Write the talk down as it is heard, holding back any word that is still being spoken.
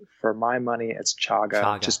for my money, it's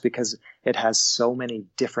chaga, just because it has so many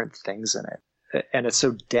different things in it. And it's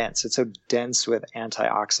so dense. It's so dense with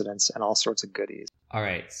antioxidants and all sorts of goodies. All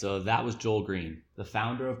right. So that was Joel Green, the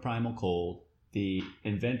founder of Primal Cold, the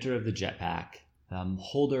inventor of the jetpack,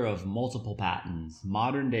 holder of multiple patents,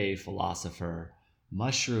 modern day philosopher,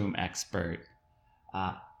 mushroom expert.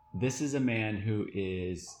 This is a man who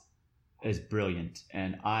is brilliant.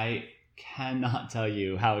 And I cannot tell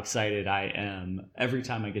you how excited I am every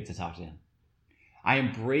time I get to talk to him. I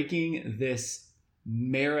am breaking this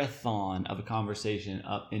marathon of a conversation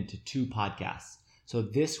up into 2 podcasts. So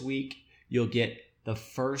this week you'll get the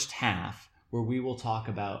first half where we will talk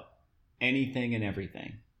about anything and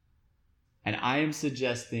everything. And I am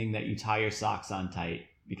suggesting that you tie your socks on tight,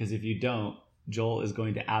 because if you don't, Joel is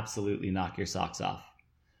going to absolutely knock your socks off.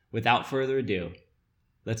 Without further ado,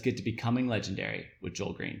 let's get to Becoming Legendary with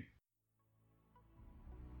Joel Green.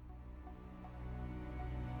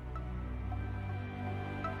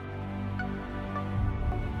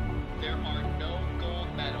 There are no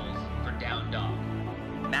gold medals for Down Dog.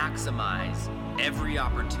 Maximize every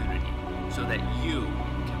opportunity so that you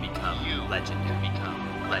can become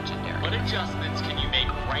legendary. What adjustments can you make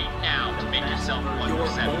right now to make yourself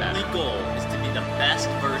 1% better? Your only goal is to be the best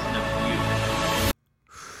version of you.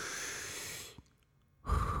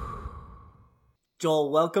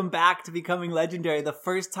 Joel, welcome back to Becoming Legendary, the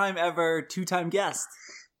first time ever 2-time guest.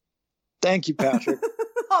 Thank you, Patrick.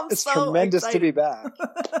 It's so tremendous excited to be back.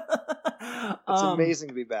 It's amazing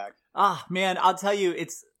to be back. Man, I'll tell you,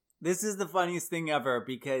 this is the funniest thing ever,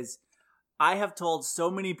 because I have told so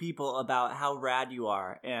many people about how rad you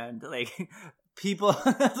are, and like people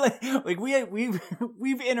like we've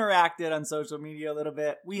interacted on social media a little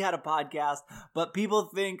bit. We had a podcast, but people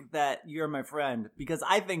think that you're my friend because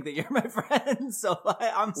I think that you're my friend. So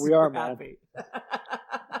I'm super happy.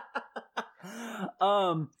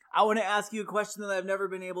 I want to ask you a question that I've never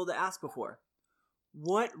been able to ask before.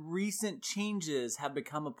 What recent changes have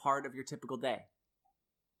become a part of your typical day?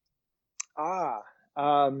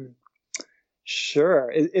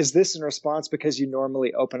 Sure. Is this in response because you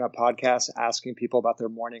normally open up podcasts asking people about their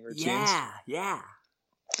morning routines?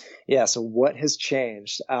 Yeah. So what has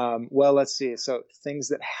changed? Well, let's see. So things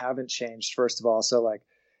that haven't changed, first of all. So like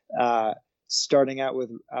starting out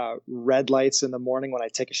with red lights in the morning when I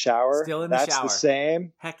take a shower. Still in the shower. That's the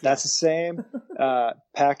same. Heck yes. That's the same.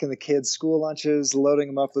 Packing the kids' school lunches, loading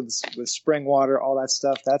them up with spring water, all that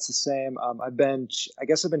stuff. That's the same. I've been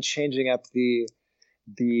changing up the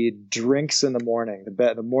drinks in the morning,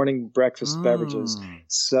 the morning breakfast beverages.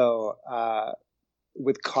 So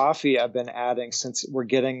with coffee, I've been adding, since we're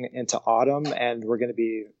getting into autumn and we're going to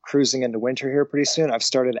be cruising into winter here pretty soon, I've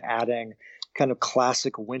started adding kind of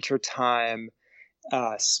classic wintertime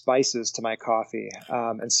spices to my coffee.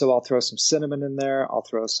 And so I'll throw some cinnamon in there. I'll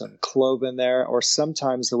throw some clove in there, or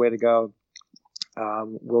sometimes the way to go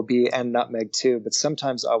will be, and nutmeg too, but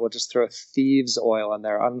sometimes I will just throw thieves oil in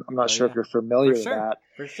there. I'm not sure if you're familiar with that.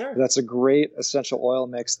 For sure. That's a great essential oil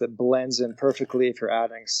mix that blends in perfectly if you're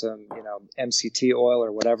adding some, MCT oil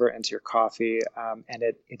or whatever into your coffee. And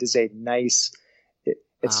it is a nice,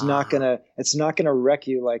 it's not gonna wreck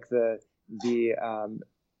you like the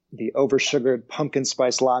over-sugared pumpkin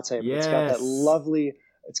spice latte. But Yes.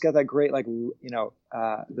 It's got that great,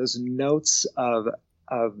 those notes of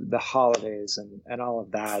the holidays and all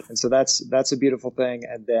of that. And so that's a beautiful thing.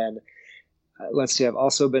 And then let's see,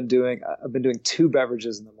 I've been doing 2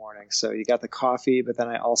 beverages in the morning. So you got the coffee, but then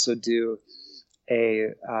I also do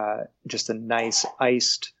just a nice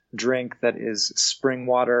iced drink that is spring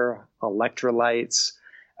water, electrolytes,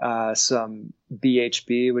 some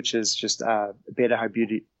BHB, which is just beta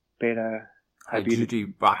hydroxy.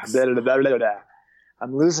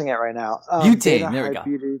 I'm losing it right now. Butane. There we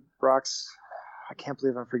go. Hydroxy. I can't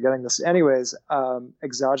believe I'm forgetting this. Anyways,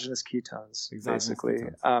 exogenous ketones, basically.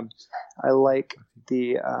 I like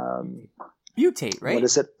the Butate, right? What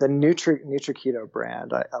is it? The NutriKeto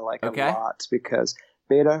brand. I like a lot because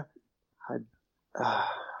beta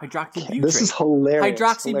hydroxybutyrate. This is hilarious.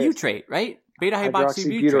 Hydroxybutyrate, right? Beta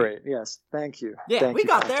hydroxybutyrate. Yes, thank you. Yeah, thank we you,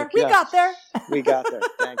 got Patrick. there. We got there. We got there.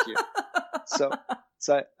 Thank you. So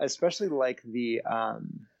I especially like the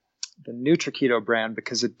NutriKeto brand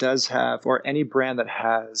because it does have, or any brand that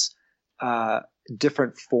has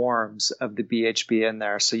different forms of the BHB in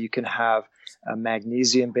there. So you can have a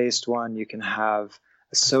magnesium-based one, you can have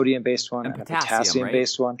a sodium-based one, and a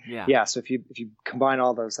potassium-based one. Yeah. So if you combine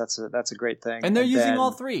all those, that's a great thing. And they're using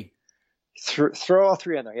all 3. Throw all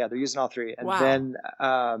 3 in there. Yeah, they're using all 3. And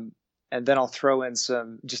wow. then I'll throw in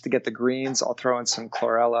some, just to get the greens, I'll throw in some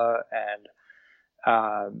chlorella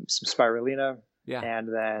and some spirulina. Yeah.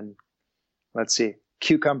 And then let's see,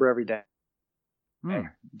 cucumber every day. Hmm.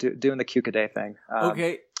 Doing the cuc-a-day thing.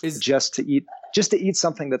 Okay. Just to eat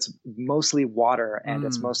something that's mostly water, and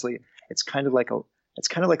it's kind of like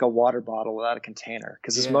a water bottle without a container,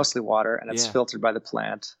 because it's mostly water and it's filtered by the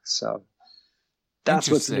plant. So that's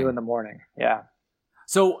what's new in the morning. Yeah.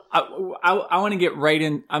 So I want to get right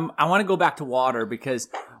in. I want to go back to water, because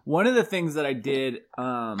one of the things that I did,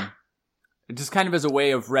 just kind of as a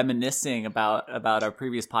way of reminiscing about our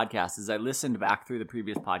previous podcast, is I listened back through the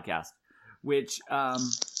previous podcast, which I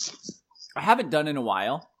haven't done in a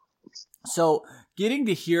while. So getting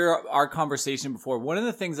to hear our conversation before, one of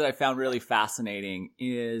the things that I found really fascinating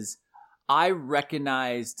is I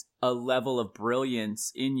recognized a level of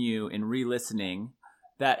brilliance in you in re-listening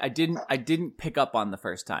that I didn't pick up on the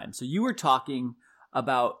first time. So you were talking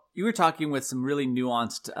with some really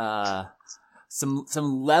nuanced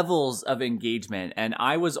some levels of engagement, and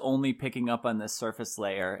I was only picking up on the surface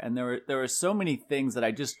layer, and there were so many things that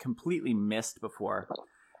I just completely missed before.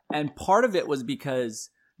 And part of it was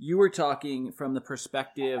because you were talking from the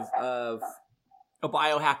perspective of a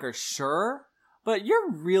biohacker, sure, but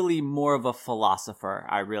you're really more of a philosopher,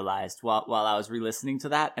 I realized while I was re-listening to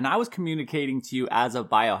that, and I was communicating to you as a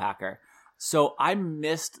biohacker. So I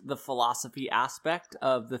missed the philosophy aspect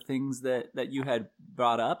of the things that you had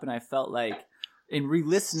brought up, and I felt like in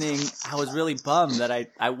re-listening, I was really bummed that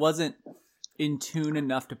I wasn't in tune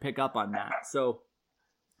enough to pick up on that. So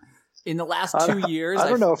in the last 2 years... I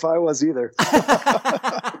don't know if I was either.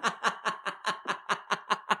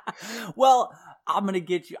 Well, I'm going to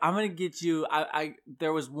get you.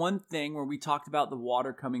 There was one thing where we talked about the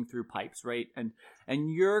water coming through pipes, right? And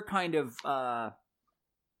you're kind of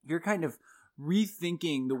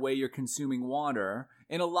rethinking the way you're consuming water,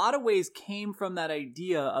 in a lot of ways came from that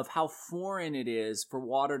idea of how foreign it is for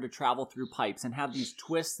water to travel through pipes and have these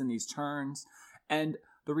twists and these turns. And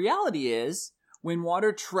the reality is, when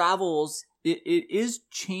water travels, it is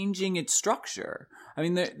changing its structure. I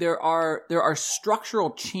mean, there are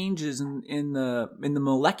structural changes in the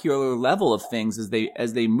molecular level of things as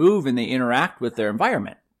they move and they interact with their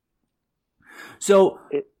environment. So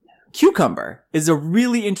cucumber is a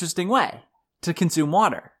really interesting way to consume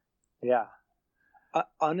water. Yeah.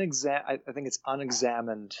 I think it's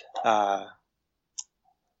unexamined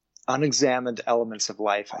elements of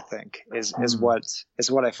life, I think, is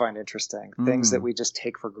what I find interesting. Things that we just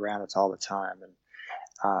take for granted all the time.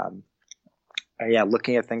 And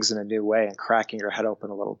looking at things in a new way and cracking your head open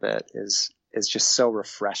a little bit is just so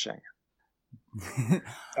refreshing.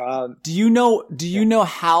 Do you know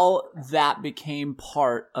how that became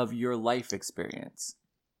part of your life experience?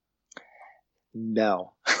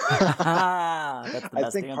 No. That's the best I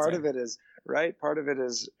think answer. part of it is right. Part of it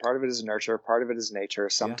is nurture. Part of it is nature.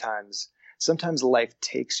 Sometimes life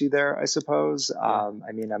takes you there, I suppose. Yeah.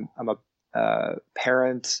 I mean, I'm a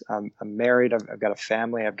parent. I'm married. I've got a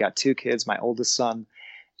family. I've got 2 kids. My oldest son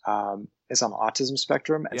is on the autism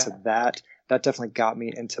spectrum, and so that definitely got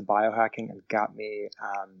me into biohacking and got me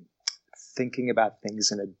thinking about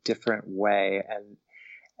things in a different way.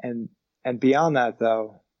 And beyond that,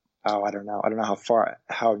 though. Oh, I don't know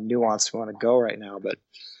how nuanced we want to go right now, but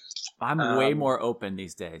I'm way more open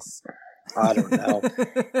these days. I don't know.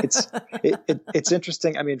 It's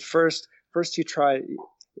interesting. I mean, first you try.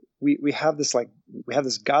 We have this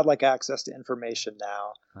godlike access to information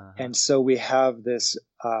now, and so we have this.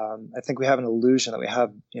 I think we have an illusion that we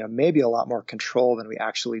have, maybe a lot more control than we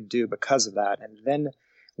actually do because of that. And then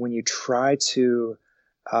when you try to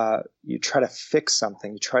fix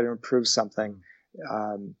something, you try to improve something.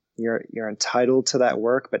 You're entitled to that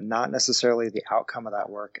work, but not necessarily the outcome of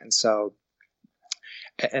that work. And so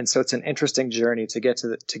it's an interesting journey to get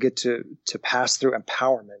to pass through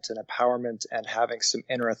empowerment and having some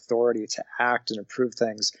inner authority to act and improve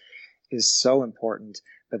things is so important.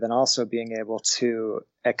 But then also being able to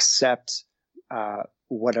accept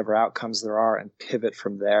whatever outcomes there are and pivot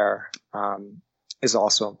from there is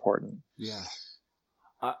also important. Yeah.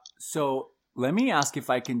 So let me ask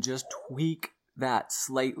if I can just tweak that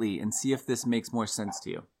slightly and see if this makes more sense to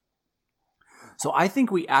you. So I think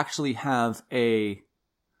we actually have a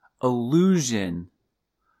illusion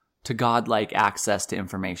to godlike access to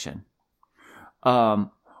information.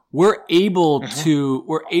 We're able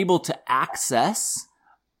to access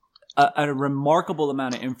a remarkable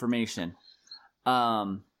amount of information.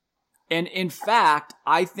 And in fact,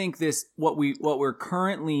 I think what we're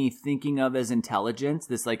currently thinking of as intelligence,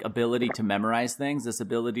 this like ability to memorize things, this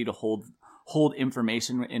ability to hold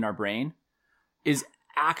information in our brain, is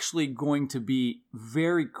actually going to be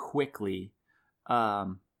very quickly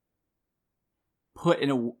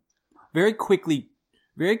very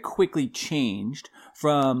quickly changed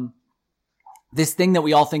from this thing that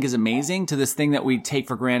we all think is amazing to this thing that we take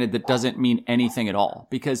for granted that doesn't mean anything at all.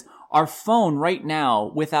 Because our phone right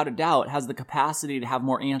now, without a doubt, has the capacity to have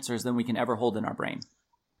more answers than we can ever hold in our brain.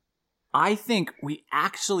 I think we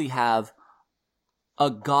actually have a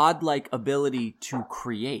godlike ability to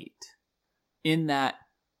create, in that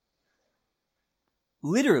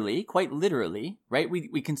literally, quite literally, right?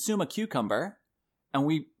 We consume a cucumber and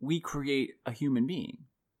we create a human being.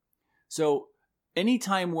 So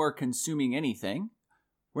anytime we're consuming anything,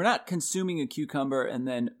 we're not consuming a cucumber and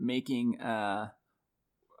then making a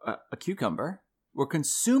cucumber. We're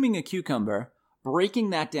consuming a cucumber, breaking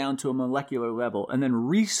that down to a molecular level, and then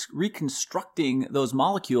reconstructing those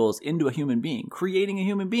molecules into a human being, creating a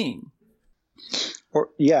human being. Or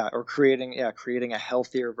creating a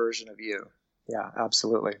healthier version of you. Yeah,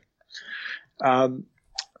 absolutely.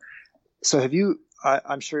 So have you?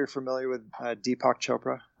 I'm sure you're familiar with Deepak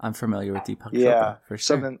Chopra. I'm familiar with Deepak Chopra, Yeah, for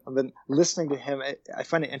sure. So I've been listening to him. I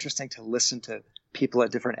find it interesting to listen to people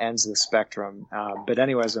at different ends of the spectrum. But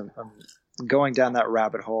anyways, I'm going down that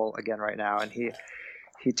rabbit hole again right now, and he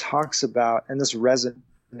talks about, and this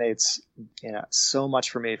resonates, so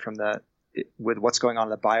much for me with what's going on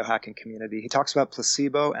in the biohacking community. He talks about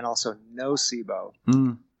placebo and also nocebo,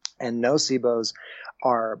 and nocebos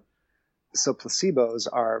are. So placebos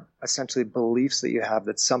are essentially beliefs that you have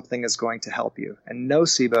that something is going to help you, and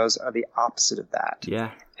nocebos are the opposite of that.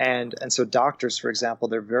 Yeah. And so doctors, for example,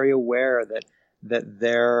 they're very aware that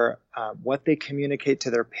their what they communicate to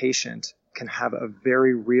their patient can have a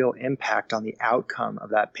very real impact on the outcome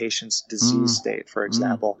of that patient's disease state, for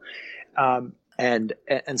example. And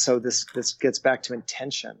so this gets back to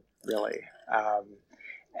intention, really.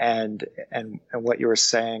 And what you were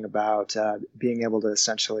saying about being able to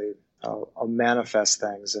essentially I'll manifest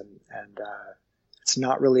things, and it's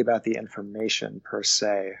not really about the information per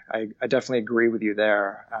se. I definitely agree with you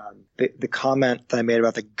there. The comment that I made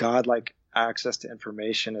about the godlike access to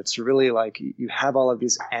information, it's really like you have all of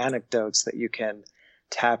these anecdotes that you can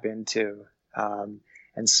tap into,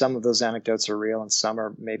 and some of those anecdotes are real, and some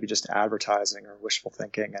are maybe just advertising or wishful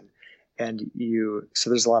thinking, so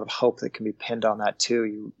there's a lot of hope that can be pinned on that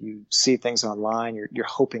too. You see things online, you're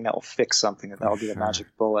hoping that will fix something, that will be a magic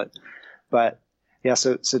bullet. But yeah,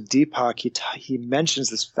 so Deepak, he mentions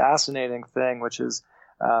this fascinating thing, which is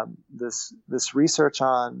this research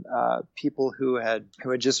on people who had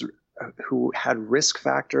risk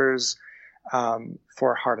factors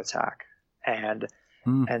for a heart attack, and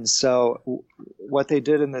so what they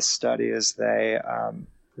did in this study is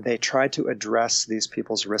they tried to address these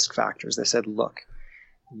people's risk factors. They said, look,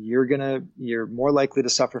 you're more likely to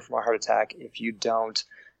suffer from a heart attack if you don't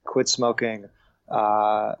quit smoking,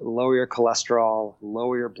 lower your cholesterol,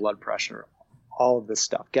 lower your blood pressure, all of this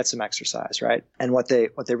stuff, get some exercise, right? And what they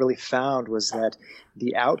really found was that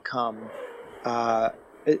the outcome,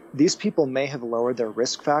 these people may have lowered their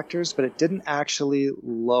risk factors, but it didn't actually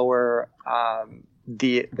lower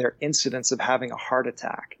their incidence of having a heart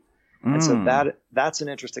attack. And so that's an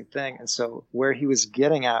interesting thing. And so where he was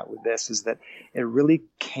getting at with this is that it really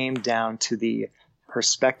came down to the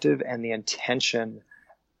perspective and the intention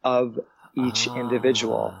of each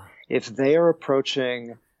individual. If they are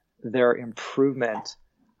approaching their improvement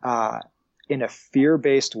in a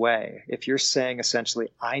fear-based way, if you're saying essentially,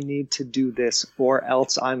 I need to do this or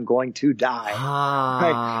else I'm going to die,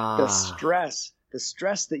 right? The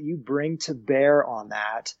stress that you bring to bear on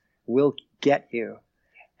that will get you.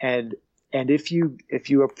 And if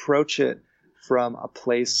you approach it from a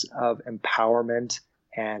place of empowerment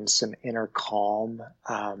and some inner calm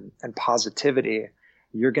and positivity,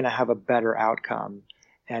 you're going to have a better outcome.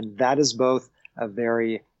 And that is both a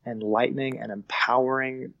very enlightening and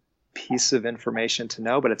empowering piece of information to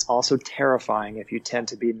know, but it's also terrifying if you tend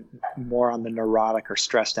to be more on the neurotic or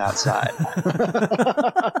stressed out side.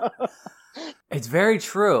 It's very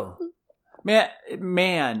true.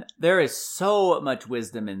 Man, there is so much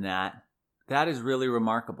wisdom in that. That is really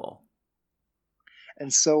remarkable.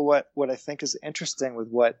 And so what I think is interesting with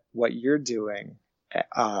what you're doing,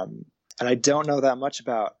 and I don't know that much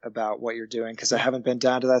about what you're doing because I haven't been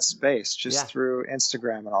down to that space, just through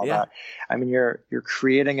Instagram and all that. I mean, you're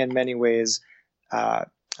creating in many ways a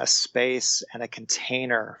space and a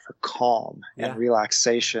container for calm and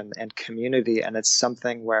relaxation and community, and it's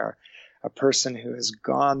something where a person who has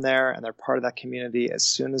gone there and they're part of that community, as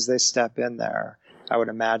soon as they step in there, I would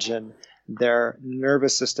imagine their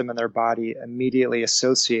nervous system and their body immediately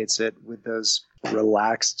associates it with those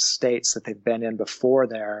relaxed states that they've been in before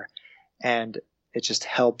there. And it just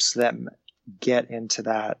helps them get into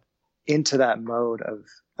that mode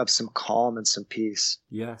of some calm and some peace.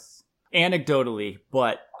 Yes. Anecdotally,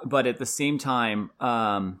 but at the same time,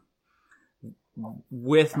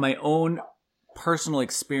 with my own personal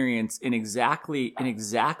experience in exactly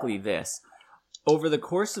this. Over the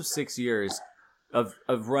course of 6 years of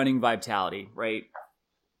running Vibetality, right?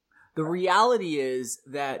 The reality is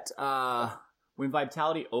that when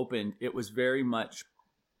Vibetality opened, it was very much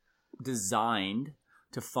designed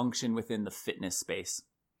to function within the fitness space.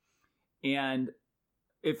 And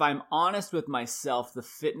if I'm honest with myself, the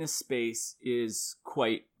fitness space is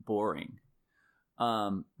quite boring.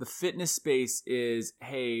 The fitness space is,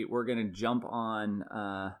 hey, we're going to jump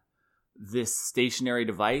on this stationary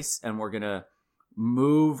device and we're going to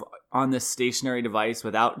move on this stationary device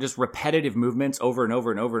without just repetitive movements over and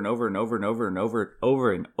over and over and over and over and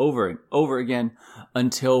over and over and over again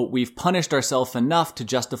until we've punished ourselves enough to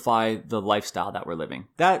justify the lifestyle that we're living.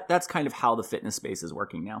 That's kind of how the fitness space is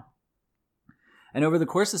working now. And over the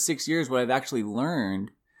course of 6 years, what I've actually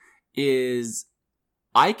learned is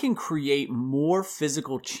I can create more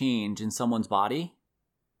physical change in someone's body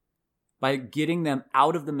by getting them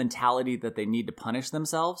out of the mentality that they need to punish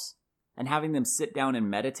themselves and having them sit down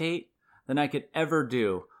and meditate than I could ever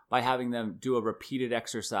do by having them do a repeated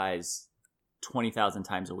exercise 20,000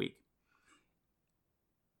 times a week.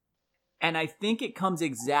 And I think it comes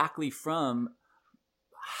exactly from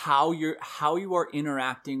how you are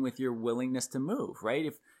interacting with your willingness to move, right?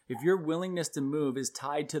 If your willingness to move is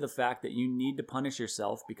tied to the fact that you need to punish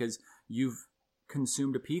yourself because you've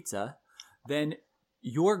consumed a pizza, then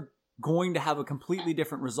you're going to have a completely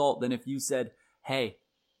different result than if you said, hey,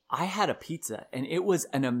 I had a pizza and it was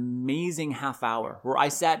an amazing half hour where I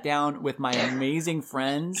sat down with my amazing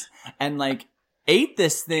friends and like ate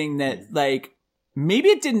this thing that like maybe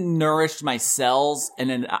it didn't nourish my cells in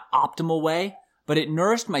an optimal way, but it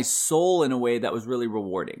nourished my soul in a way that was really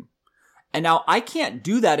rewarding. And now I can't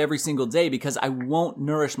do that every single day because I won't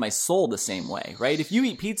nourish my soul the same way, right? If you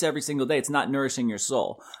eat pizza every single day, it's not nourishing your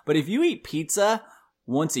soul. But if you eat pizza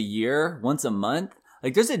once a year, once a month,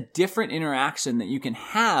 like there's a different interaction that you can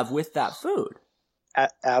have with that food.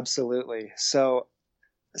 Absolutely. So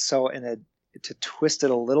to twist it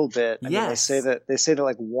a little bit, I mean, they say that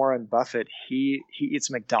like Warren Buffett, he eats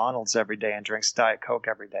McDonald's every day and drinks Diet Coke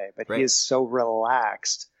every day, but He is so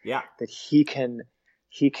relaxed that he can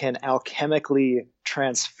alchemically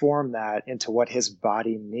transform that into what his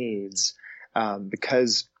body needs,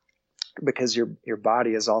 because your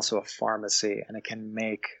body is also a pharmacy and it can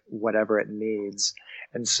make whatever it needs.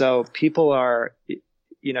 And so people are,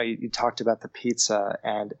 you talked about the pizza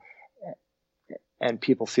and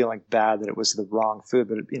people feeling bad that it was the wrong food,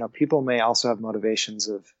 but people may also have motivations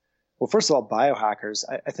of, well, first of all, biohackers.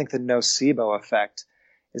 I think the nocebo effect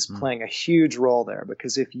is playing a huge role there,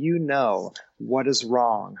 because if you know what is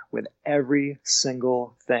wrong with every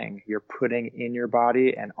single thing you're putting in your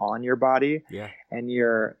body and on your body, and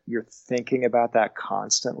you're thinking about that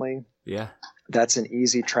constantly, that's an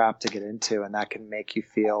easy trap to get into, and that can make you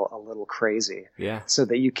feel a little crazy. So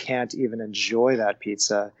that you can't even enjoy that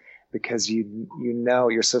pizza because you know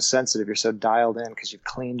you're so sensitive, you're so dialed in because you've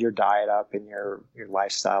cleaned your diet up and your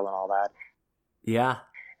lifestyle and all that.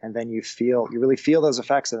 And then you really feel those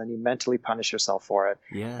effects, and then you mentally punish yourself for it.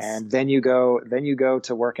 And then you go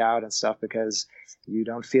to work out and stuff because you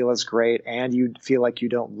don't feel as great, and you feel like you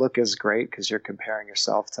don't look as great because you're comparing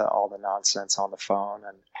yourself to all the nonsense on the phone.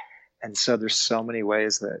 And so there's so many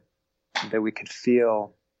ways that we could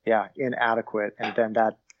feel, inadequate. And then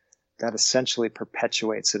that essentially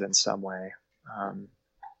perpetuates it in some way.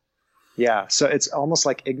 So it's almost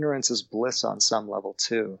like ignorance is bliss on some level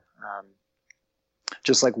too.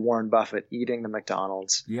 Just like Warren Buffett eating the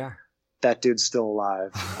McDonald's. That dude's still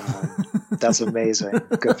alive. That's amazing.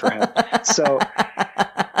 Good for him. So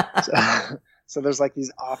there's like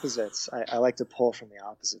these opposites. I like to pull from the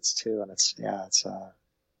opposites too. And it's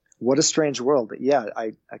what a strange world. But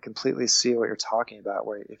I completely see what you're talking about,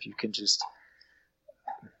 where if you can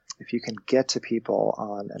get to people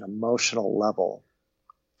on an emotional level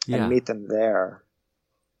and meet them there,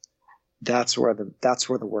 that's where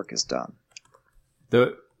the work is done.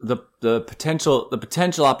 The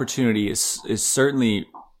potential opportunity is certainly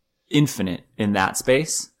infinite in that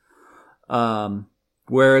space.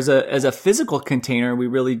 Whereas as a physical container, we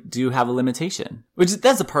really do have a limitation, this is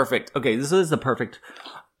the perfect.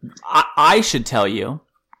 I should tell you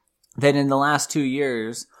that in the last 2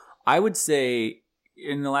 years, I would say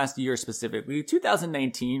in the last year specifically,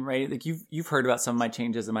 2019, right? Like you've heard about some of my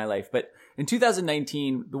changes in my life, but in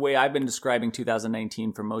 2019, the way I've been describing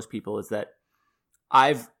 2019 for most people is that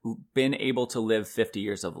I've been able to live 50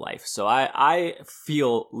 years of life. So I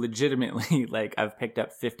feel legitimately like I've picked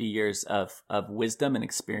up 50 years of wisdom and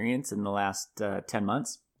experience in the last 10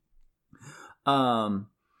 months.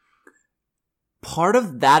 part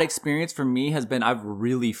of that experience for me has been I've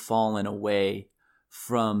really fallen away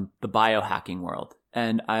from the biohacking world.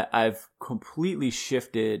 And I've completely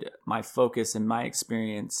shifted my focus and my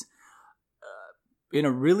experience in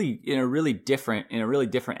a really different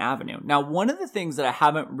avenue. Now, one of the things that I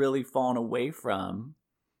haven't really fallen away from,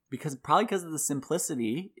 because of the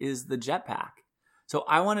simplicity, is the jetpack. So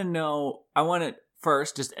I want to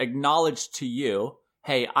first just acknowledge to you,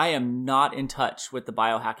 hey, I am not in touch with the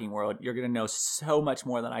biohacking world. You're going to know so much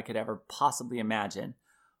more than I could ever possibly imagine.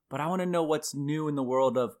 But I want to know what's new in the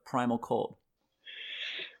world of Primal Cold.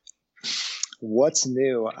 What's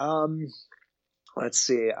new? Let's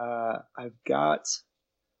see. I've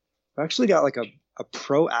actually got like a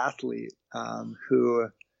pro athlete who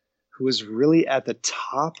was really at the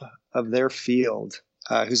top of their field,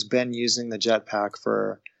 who's been using the jetpack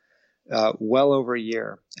for well over a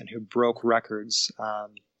year, and who broke records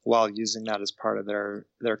while using that as part of their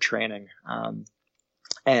training.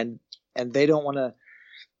 And they don't want to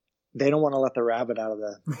let the rabbit out of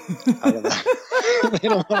the they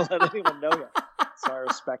don't want to let anyone know yet. So I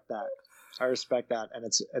respect that, and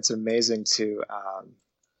it's amazing to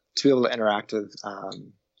be able to interact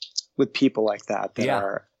with people like that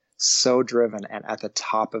are so driven and at the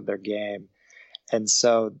top of their game, and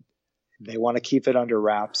so they want to keep it under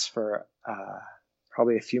wraps for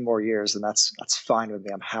probably a few more years, and that's fine with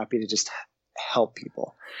me. I'm happy to just help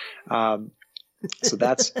people. So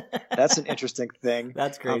that's an interesting thing.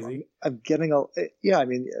 That's crazy. I'm getting I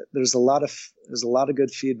mean, there's a lot of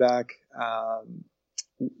good feedback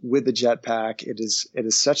with the jetpack. It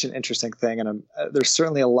is such an interesting thing, and there's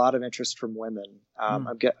certainly a lot of interest from women.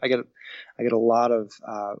 I get a lot of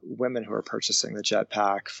women who are purchasing the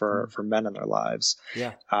jetpack for men in their lives.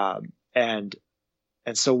 Yeah.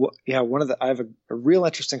 And so I have a real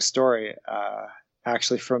interesting story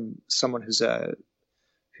actually from someone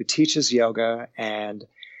who teaches yoga, and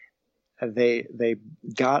they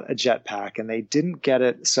got a jetpack, and they didn't get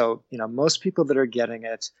it. So, most people that are getting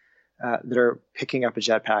it, that are picking up a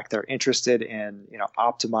jetpack, they're interested in,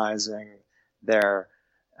 optimizing their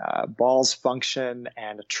ball's function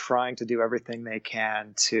and trying to do everything they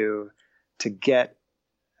can to get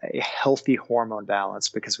a healthy hormone balance,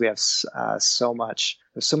 because we have there's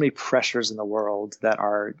so many pressures in the world that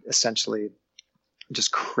are essentially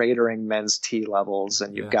just cratering men's T levels.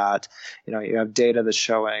 And you've got, you have data that's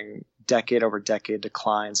showing decade over decade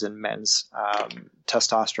declines in men's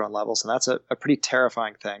testosterone levels. And that's a pretty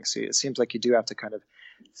terrifying thing. So it seems like you do have to kind of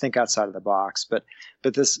think outside of the box. But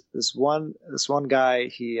this one guy,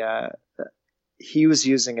 he was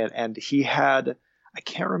using it, and he had, I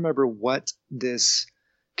can't remember what this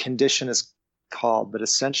condition is called, but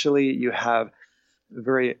essentially you have a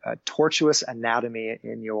very tortuous anatomy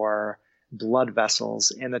in your blood vessels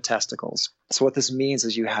in the testicles. So what this means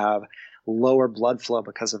is you have lower blood flow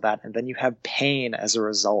because of that, and then you have pain as a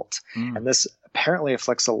result. And this apparently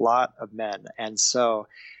afflicts a lot of men. And so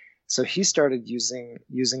he started using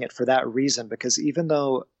it for that reason, because even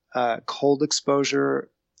though cold exposure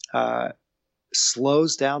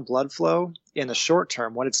slows down blood flow in the short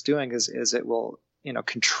term, what it's doing is it will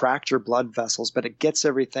contract your blood vessels, but it gets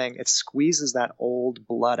everything, it squeezes that old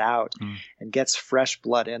blood out and gets fresh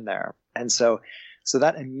blood in there. And so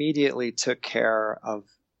that immediately took care of,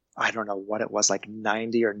 I don't know what it was, like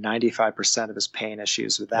 90 or 95% of his pain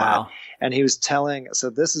issues with that. Wow. And he was telling, so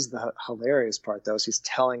this is the hilarious part though, is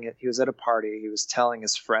he was at a party, he was telling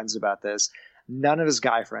his friends about this. None of his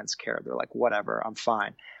guy friends cared. They're like, whatever, I'm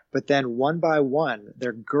fine. But then one by one,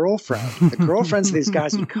 the girlfriends of these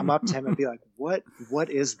guys would come up to him and be like, what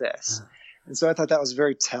is this? And so I thought that was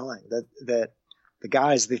very telling, that the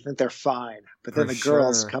guys, they think they're fine, but then the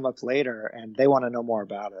girls come up later and they want to know more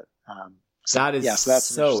about it. That's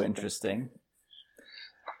so interesting.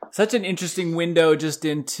 Such an interesting window just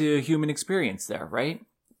into human experience there, right?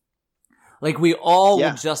 Like we all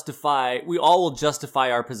will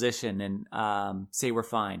justify our position and say we're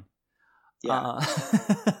fine. Yeah.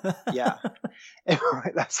 Yeah.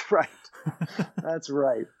 That's right. That's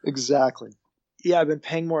right. Exactly. Yeah. I've been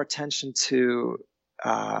paying more attention to,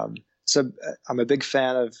 so I'm a big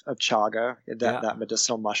fan of chaga, that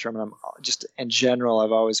medicinal mushroom. And I'm just, in general,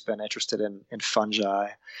 I've always been interested in fungi.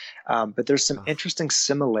 But there's some interesting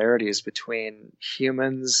similarities between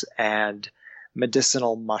humans and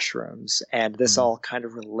medicinal mushrooms. And this all kind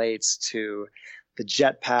of relates to the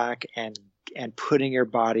jetpack and putting your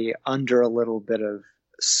body under a little bit of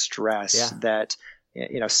stress that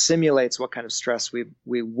simulates what kind of stress we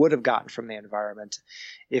would have gotten from the environment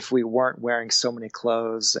if we weren't wearing so many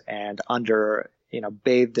clothes and under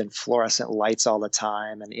bathed in fluorescent lights all the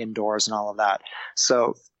time and indoors and all of that.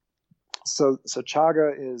 So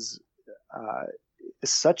chaga is is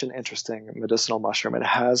such an interesting medicinal mushroom. It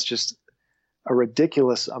has just a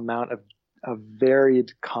ridiculous amount of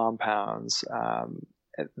varied compounds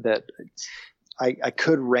that I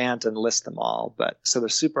could rant and list them all. But so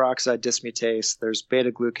there's superoxide dismutase, there's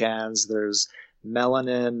beta glucans, there's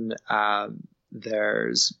melanin,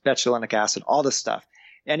 there's betulinic acid, all this stuff.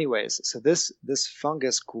 Anyways, so this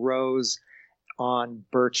fungus grows on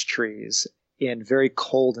birch trees in very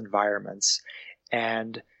cold environments.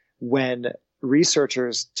 And when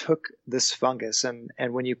researchers took this fungus and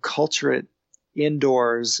when you culture it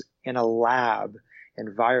indoors in a lab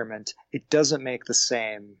environment, it doesn't make the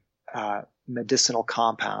same medicinal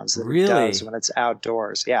compounds that it does when it's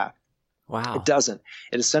outdoors. Yeah. Wow. It doesn't.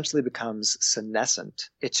 It essentially becomes senescent.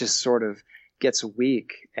 It just sort of gets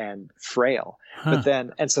weak and frail. But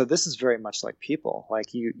then, and so this is very much like people.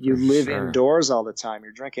 Like you live indoors all the time.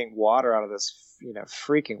 You're drinking water out of this,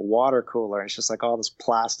 freaking water cooler. It's just like all this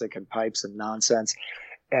plastic and pipes and nonsense.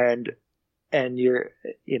 And you're,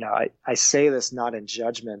 I say this not in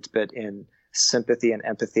judgment, but in sympathy and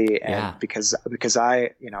empathy. And because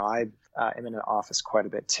I am in an office quite a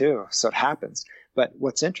bit too. So it happens. But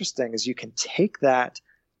what's interesting is you can take that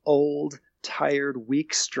old, tired,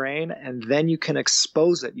 weak strain, and then you can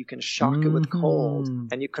expose it. You can shock it with cold,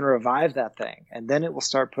 and you can revive that thing, and then it will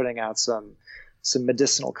start putting out some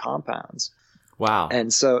medicinal compounds. Wow!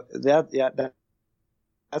 And so that's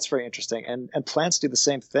very interesting. And plants do the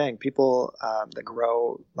same thing. People that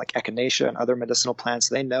grow like echinacea and other medicinal plants,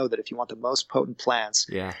 they know that if you want the most potent plants,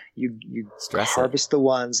 you harvest the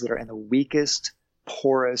ones that are in the weakest,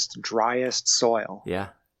 poorest, driest soil. Yeah.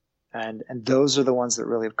 And those are the ones that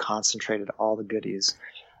really have concentrated all the goodies.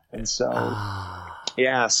 And so,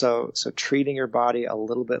 so treating your body a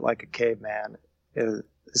little bit like a caveman is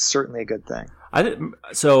certainly a good thing.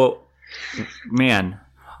 Man,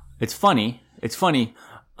 it's funny.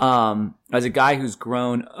 As a guy who's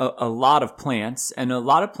grown a lot of plants and a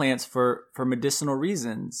lot of plants for medicinal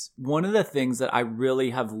reasons, one of the things that I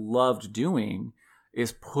really have loved doing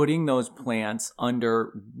is putting those plants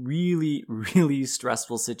under really, really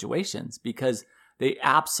stressful situations, because they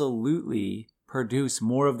absolutely produce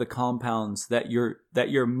more of the compounds that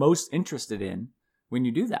you're most interested in when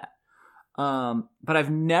you do that. But I've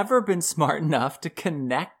never been smart enough to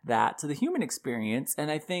connect that to the human experience, and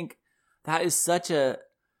I think that is such a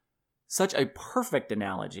perfect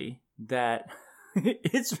analogy that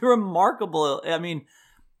it's remarkable. I mean,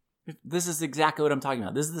 this is exactly what I'm talking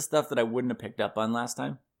about. This is the stuff that I wouldn't have picked up on last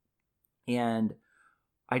time. And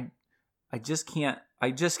I just can't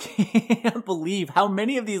believe how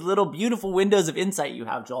many of these little beautiful windows of insight you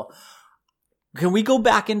have, Joel. Can we go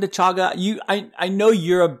back into chaga? I know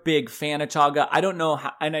you're a big fan of chaga. I don't know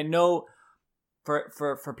how, and I know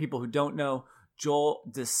for people who don't know, Joel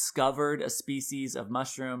discovered a species of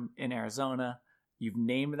mushroom in Arizona. You've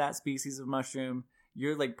named that species of mushroom.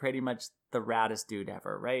 You're like pretty much the raddest dude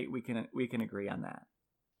ever, right? We can agree on that.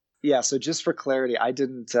 Yeah. So just for clarity, I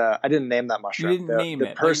didn't name that mushroom. You didn't name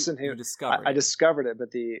it. The person who discovered I discovered it,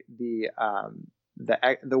 but the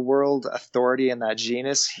world authority in that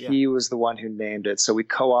genus, he was the one who named it. So we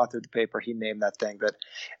co-authored the paper. He named that thing. But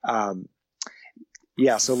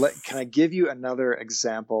So can I give you another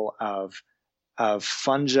example of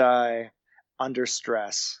fungi under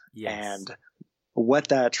stress and what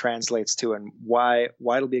that translates to, and why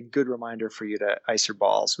it'll be a good reminder for you to ice your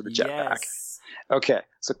balls with a jetpack. Okay,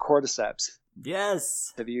 so cordyceps.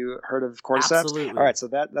 Yes. Have you heard of cordyceps? Absolutely. All right, so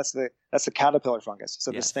that's the caterpillar fungus.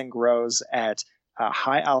 So this thing grows at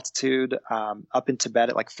high altitude up in Tibet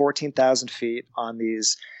at like 14,000 feet on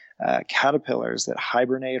these caterpillars that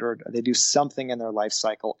hibernate, or they do something in their life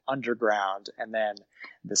cycle underground, and then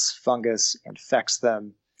this fungus infects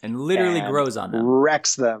them. And literally grows on them.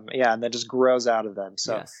 Wrecks them, and then just grows out of them.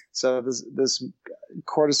 So this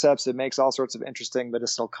cordyceps, it makes all sorts of interesting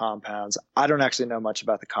medicinal compounds. I don't actually know much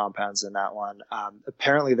about the compounds in that one.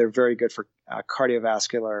 Apparently, they're very good for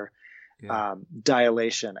cardiovascular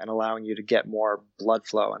dilation and allowing you to get more blood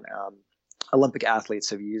flow. And Olympic athletes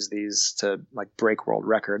have used these to like break world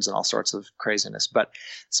records and all sorts of craziness. But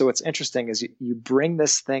so what's interesting is you bring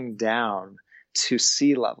this thing down to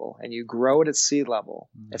sea level and you grow it at sea level.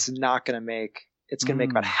 It's going to make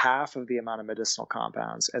about half of the amount of medicinal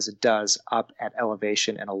compounds as it does up at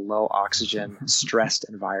elevation in a low oxygen stressed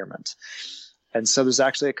environment. And so there's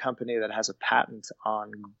actually a company that has a patent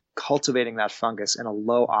on cultivating that fungus in a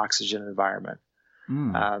low oxygen environment.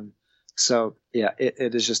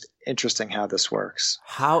 It is just interesting how this works.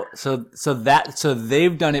 So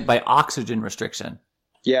they've done it by oxygen restriction.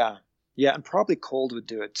 Yeah, and probably cold would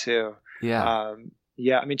do it too. Yeah. I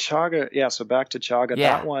mean chaga. Yeah. So back to chaga.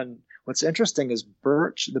 That one, what's interesting is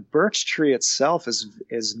the birch tree itself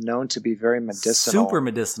is known to be very medicinal. Super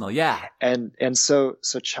medicinal, yeah. And so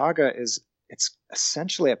chaga it's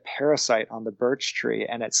essentially a parasite on the birch tree,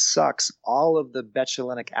 and it sucks all of the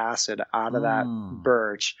betulinic acid out of that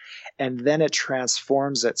birch, and then it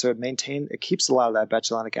transforms it. So it keeps a lot of that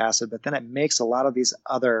betulinic acid, but then it makes a lot of these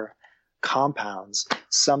other compounds,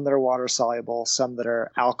 some that are water soluble, some that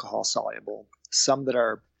are alcohol soluble, some that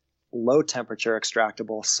are low temperature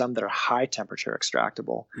extractable, some that are high temperature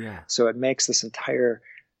extractable. Yeah. So it makes this entire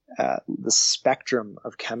the spectrum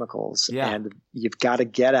of chemicals, and you've got to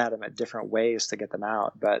get at them at different ways to get them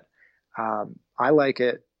out. But I like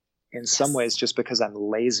it in some ways just because I'm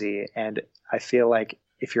lazy, and I feel like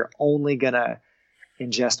if you're only gonna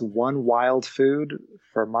ingest one wild food,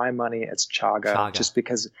 for my money, it's chaga, just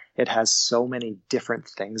because it has so many different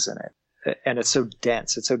things in it. And it's so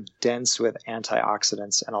dense. It's so dense with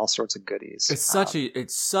antioxidants and all sorts of goodies. It's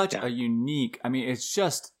such a unique. I mean, it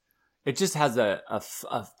just has a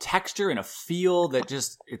texture and a feel that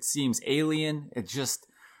it seems alien.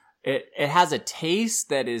 It has a taste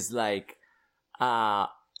that is like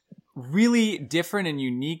really different and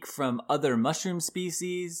unique from other mushroom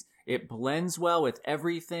species. It blends well with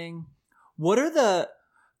everything. What are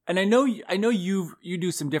and I know you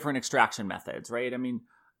do some different extraction methods, right? I mean,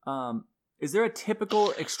 is there a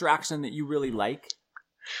typical extraction that you really like?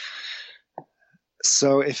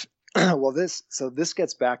 So this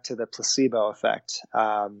gets back to the placebo effect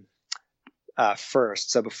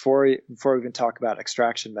first. So before we even talk about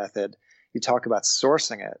extraction method, you talk about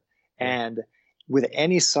sourcing it. And with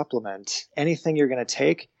any supplement, anything you're going to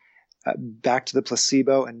take, back to the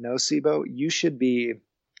placebo and nocebo, you should be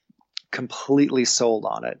completely sold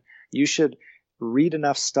on it. You should read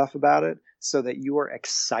enough stuff about it so that you are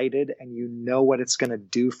excited and you know what it's going to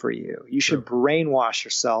do for you. You should brainwash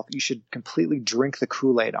yourself. You should completely drink the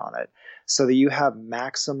Kool-Aid on it so that you have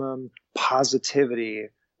maximum positivity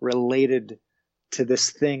related to this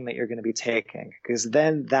thing that you're going to be taking, because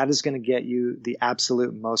then that is going to get you the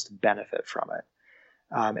absolute most benefit from it.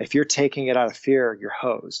 If you're taking it out of fear, you're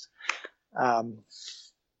hosed.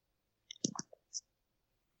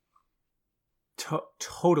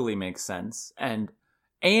 Totally makes sense. And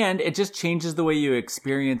it just changes the way you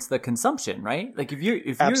experience the consumption, right? Like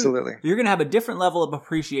Absolutely. You're going to have a different level of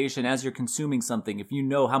appreciation as you're consuming something if you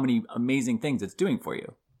know how many amazing things it's doing for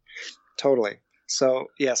you. Totally. So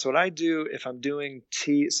what I do if I'm doing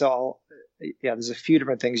tea, there's a few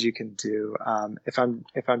different things you can do. If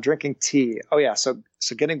I'm drinking tea,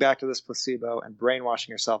 so getting back to this placebo and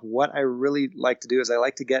brainwashing yourself, what I really like to do is I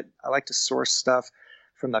like to source stuff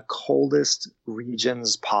from the coldest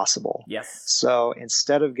regions possible. Yes. So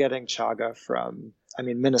instead of getting chaga from,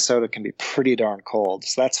 Minnesota can be pretty darn cold,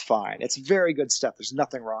 so that's fine. It's very good stuff. There's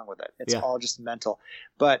nothing wrong with it. It's all just mental.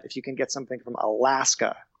 But if you can get something from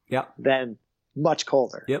Alaska, then much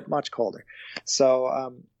colder. Much colder. So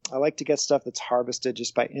I like to get stuff that's harvested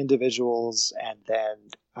just by individuals and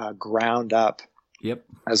then ground up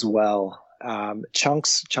as well.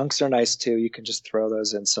 Chunks are nice too. You can just throw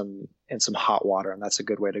those in some hot water, and that's a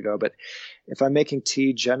good way to go. But if I'm making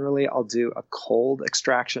tea, generally I'll do a cold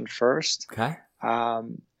extraction first. Okay.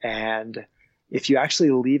 And if you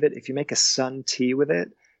actually leave it, if you make a sun tea with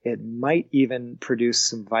it, it might even produce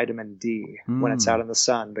some vitamin D when it's out in the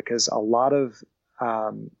sun, because a lot of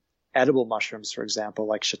edible mushrooms, for example,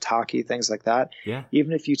 like shiitake, things like that,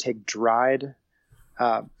 even if you take dried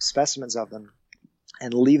specimens of them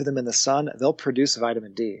and leave them in the sun, they'll produce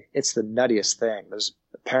vitamin D. It's the nuttiest thing. There's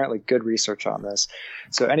apparently good research on this.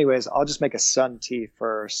 So anyways, I'll just make a sun tea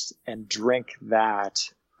first and drink that,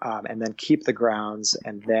 and then keep the grounds,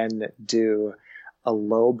 and then do a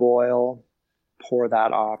low boil, pour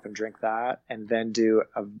that off and drink that, and then do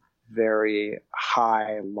a very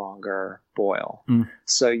high, longer boil.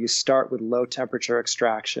 So you start with low temperature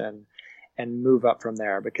extraction and move up from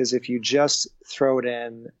there, because if you just throw it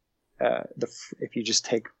in, if you just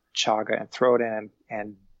take chaga and throw it in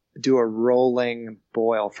and do a rolling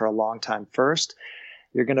boil for a long time first,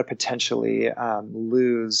 you're going to potentially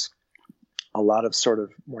lose a lot of sort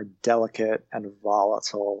of more delicate and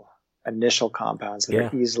volatile initial compounds that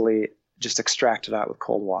are easily just extracted out with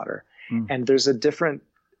cold water. And there's a different,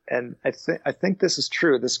 and I think this is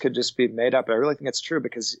true. This could just be made up, but I really think it's true,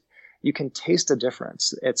 because you can taste a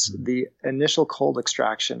difference. It's the initial cold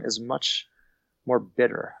extraction is much more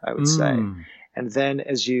bitter, I would say. And then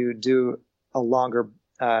as you do a longer,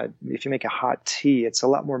 if you make a hot tea, it's a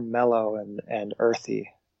lot more mellow and earthy.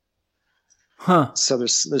 So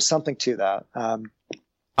there's something to that.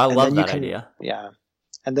 I love that idea. Yeah.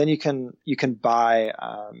 And then you can buy,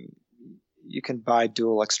 you can buy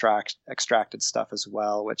dual extracted stuff as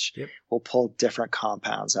well, which will pull different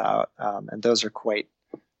compounds out. And those are quite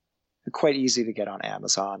easy to get on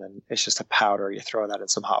Amazon. And it's just a powder. You throw that in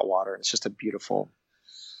some hot water, and it's just a beautiful,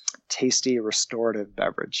 tasty, restorative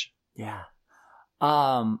beverage. Yeah.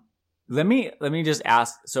 Let me just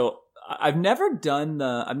ask. So I've never done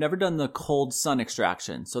the cold sun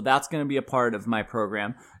extraction. So that's going to be a part of my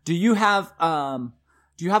program. Do you have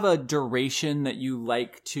a duration that you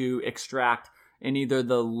like to extract in either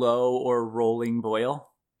the low or rolling boil?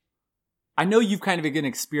 I know you've kind of been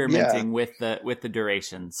experimenting with the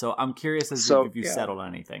duration. So I'm curious if you've settled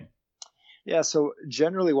on anything. Yeah. So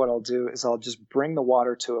generally what I'll do is I'll just bring the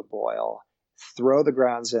water to a boil, throw the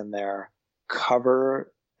grounds in there,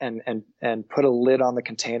 cover and put a lid on the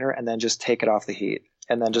container, and then just take it off the heat,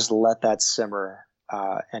 and then just let that simmer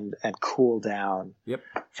and cool down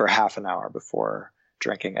for half an hour before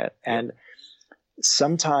drinking it. And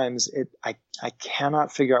sometimes I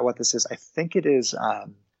cannot figure out what this is. I think it is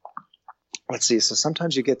let's see. So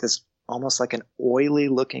sometimes you get this almost like an oily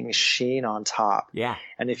looking sheen on top. Yeah.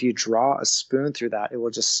 And if you draw a spoon through that, it will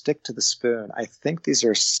just stick to the spoon. I think these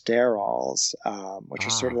are sterols, which are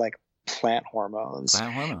sort of like plant hormones.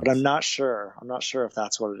 But I'm not sure. I'm not sure if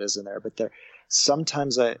that's what it is in there. But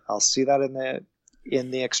sometimes I'll see that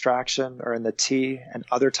in the extraction or in the tea, and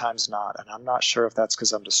other times not. And I'm not sure if that's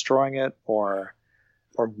because I'm destroying it or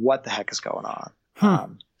what the heck is going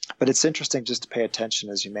on. But it's interesting just to pay attention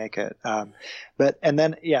as you make it. So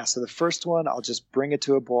the first one, I'll just bring it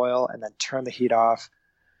to a boil and then turn the heat off.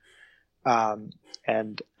 And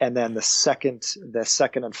then the second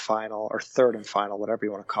and final, or third and final, whatever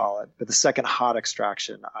you want to call it, but the second hot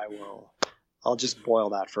extraction, I'll just boil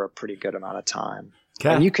that for a pretty good amount of time.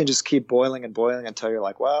 Okay. And you can just keep boiling and boiling until you're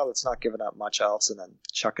like, well, it's not giving up much else, and then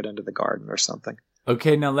chuck it into the garden or something.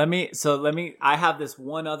 Okay, now I have this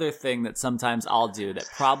one other thing that sometimes I'll do that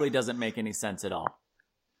probably doesn't make any sense at all,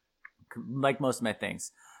 like most of my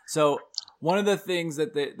things. So one of the things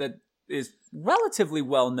that is relatively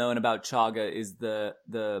well known about chaga is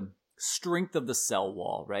the strength of the cell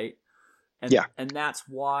wall, right? And that's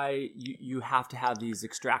why you have to have these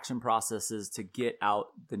extraction processes to get out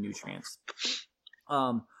the nutrients.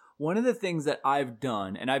 One of the things that I've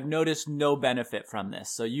done, and I've noticed no benefit from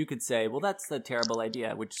this, so you could say, well, that's a terrible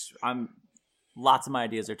idea, which lots of my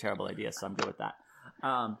ideas are terrible ideas, so I'm good with that.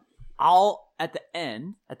 I'll, at the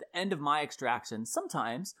end of my extraction,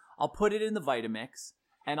 sometimes I'll put it in the Vitamix,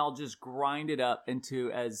 and I'll just grind it up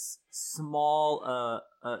into as small,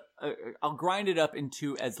 I'll grind it up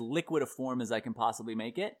into as liquid a form as I can possibly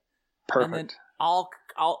make it. Perfect. And then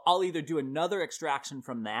I'll either do another extraction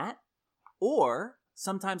from that, or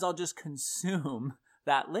sometimes I'll just consume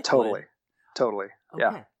that liquid. Totally. Okay.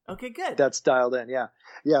 Yeah. Okay, good. That's dialed in. Yeah.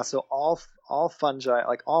 Yeah. So all fungi,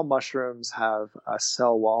 like all mushrooms, have a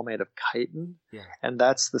cell wall made of chitin. Yeah. And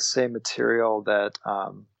that's the same material that,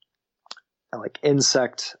 like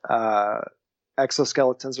insect,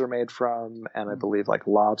 exoskeletons are made from, and I believe like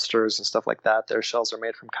lobsters and stuff like that, their shells are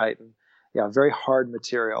made from chitin. Yeah. Very hard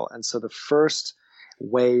material. And so the first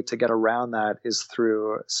way to get around that is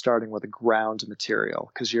through starting with a ground material,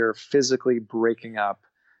 because you're physically breaking up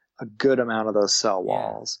a good amount of those cell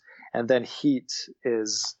walls. And then heat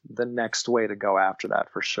is the next way to go after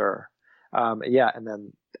that for sure. And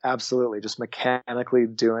then absolutely just mechanically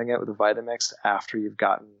doing it with a Vitamix after you've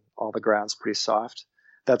gotten all the grounds pretty soft.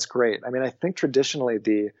 That's great. I mean, I think traditionally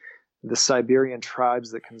the Siberian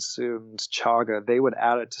tribes that consumed chaga, they would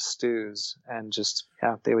add it to stews and just,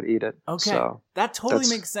 they would eat it. Okay. So that totally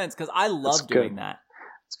makes sense, because I love doing that.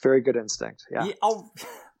 It's very good instinct. Yeah.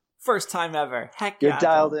 First time ever. Heck You're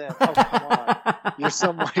dialed in. Oh, come on. You're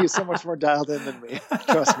so much more dialed in than me.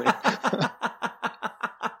 Trust me.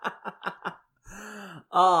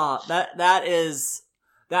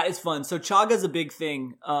 That is fun. So chaga is a big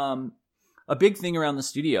thing. A big thing around the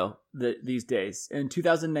studio these days. In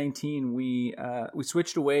 2019, we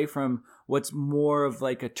switched away from what's more of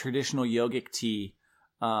like a traditional yogic tea,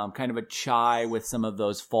 kind of a chai with some of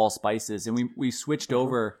those fall spices, and we switched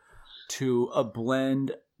over to a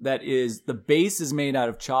blend that is, the base is made out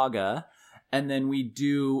of chaga, and then we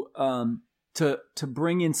do to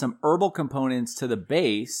bring in some herbal components to the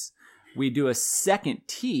base. We do a second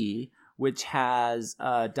tea which has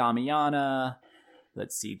Damiana.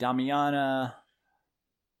 Let's see, Damiana,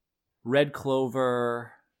 red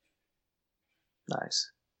clover,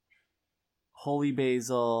 nice, holy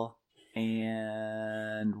basil,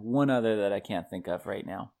 and one other that I can't think of right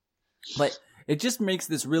now. But it just makes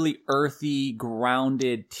this really earthy,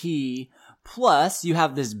 grounded tea. Plus, you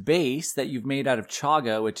have this base that you've made out of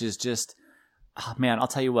chaga, which is just oh, man, I'll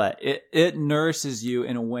tell you what, it nourishes you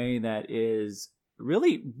in a way that is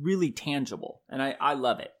really, really tangible. And I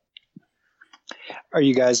love it. Are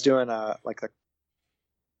you guys doing a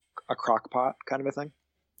crock pot kind of a thing?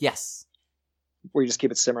 Yes. Where you just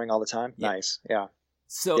keep it simmering all the time? Yeah. Nice. Yeah.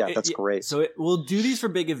 So yeah, that's great. So we'll do these for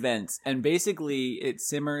big events, and basically it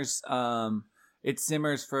simmers. It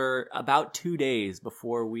simmers for about 2 days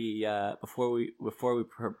before we serve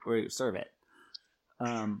it.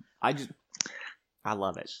 I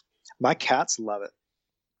love it. My cats love it.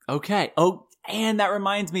 Okay. Oh, and that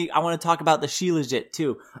reminds me, I want to talk about the Shilajit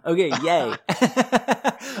too. Okay, yay.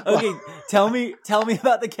 Okay, tell me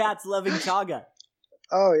about the cats loving chaga.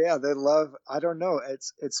 Oh yeah, they love. I don't know.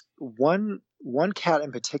 It's one cat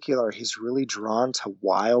in particular. He's really drawn to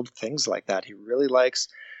wild things like that. He really likes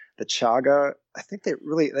the chaga. I think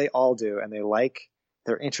they all do, and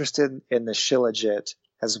they're interested in the Shilajit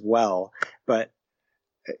as well. But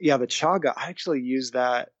yeah, the chaga, I actually use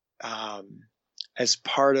that as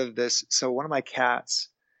part of this. So one of my cats,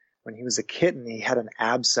 when he was a kitten, he had an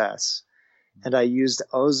abscess, and I used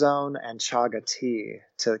ozone and chaga tea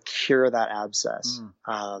to cure that abscess.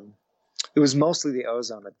 It was mostly the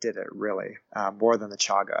ozone that did it, really, more than the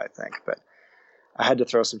chaga, I think. But I had to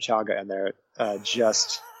throw some chaga in there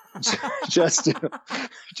just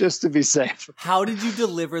to be safe. How did you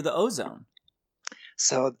deliver the ozone?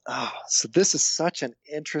 So this is such an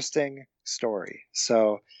interesting story.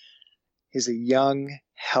 So he's a young,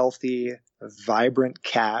 healthy, vibrant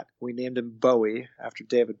cat. We named him Bowie after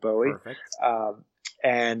David Bowie. Perfect.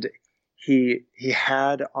 And he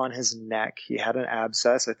had on his neck, he had an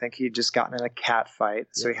abscess. I think he'd just gotten in a cat fight.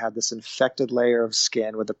 So he had this infected layer of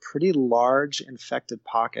skin with a pretty large infected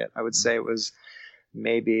pocket. I would say it was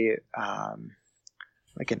maybe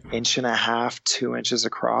like 1.5 inches, 2 inches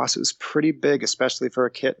across. It was pretty big, especially for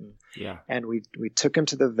a kitten. Yeah. And we took him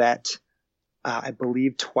to the vet, I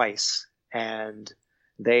believe twice, and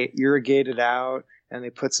they irrigated out and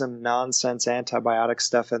they put some nonsense antibiotic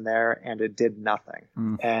stuff in there, and it did nothing.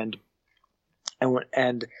 And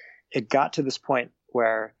it got to this point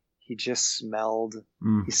where he just smelled,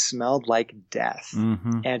 he smelled like death.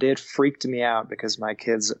 And it freaked me out because my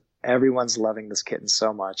kids, everyone's loving this kitten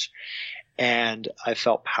so much. And I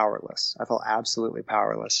felt powerless. I felt absolutely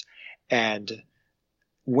powerless. And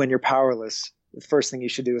when you're powerless, the first thing you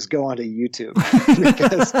should do is go onto YouTube.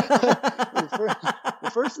 Because the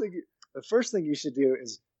first thing you should do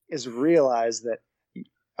is realize that,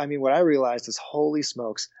 I mean, what I realized is, holy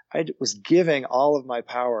smokes, I was giving all of my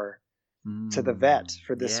power to the vet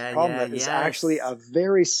for this problem that is actually a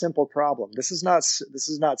very simple problem. This is not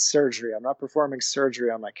surgery. I'm not performing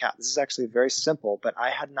surgery on my cat. This is actually very simple, but I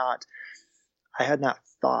had not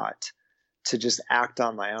thought to just act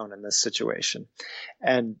on my own in this situation.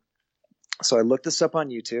 And so I looked this up on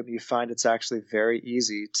YouTube. You find it's actually very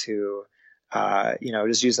easy to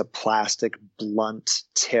just use a plastic blunt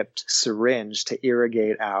tipped syringe to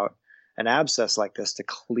irrigate out an abscess like this, to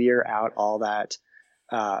clear out all that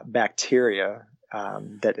bacteria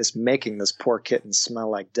that is making this poor kitten smell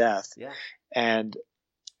like death. Yeah. And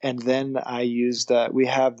then I used, we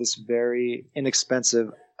have this very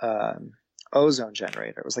inexpensive ozone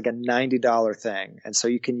generator. It was like a $90 thing. And so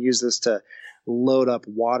you can use this to load up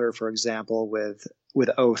water, for example, with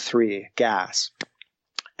O3 gas.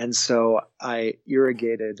 And so I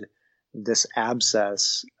irrigated this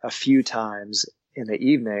abscess a few times in the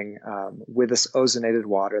evening with this ozonated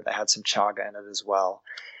water that had some chaga in it as well.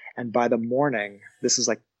 And by the morning, this is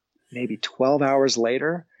like maybe 12 hours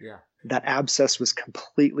later, that abscess was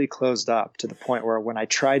completely closed up to the point where when I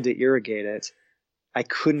tried to irrigate it, I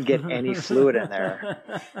couldn't get any fluid in there.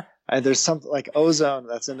 There's something like ozone.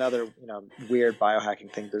 That's another, weird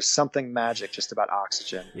biohacking thing. There's something magic just about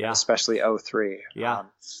oxygen, especially O3. Yeah.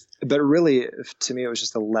 But really, to me, it was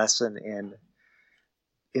just a lesson in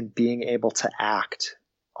being able to act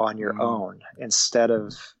on your own instead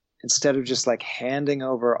of just like handing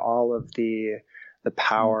over all of the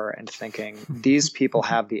power and thinking, these people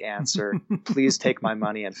have the answer. Please take my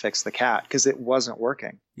money and fix the cat, because it wasn't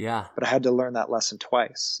working. Yeah. But I had to learn that lesson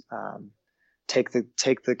twice. Take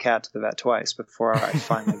the cat to the vet twice before I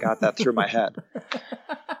finally got that through my head.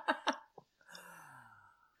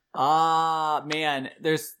 Man,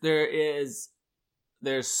 there's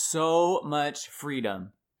so much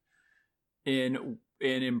freedom in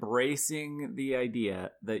embracing the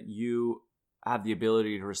idea that you have the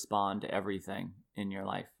ability to respond to everything in your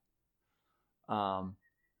life. And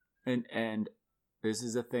this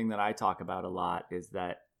is a thing that I talk about a lot, is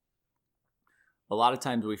that a lot of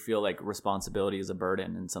times we feel like responsibility is a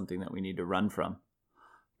burden and something that we need to run from.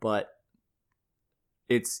 But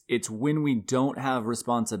it's when we don't have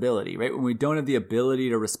responsibility, right? When we don't have the ability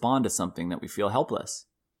to respond to something that we feel helpless.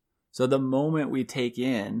 So the moment we take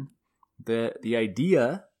in the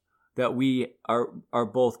idea that we are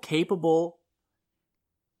both capable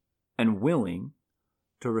and willing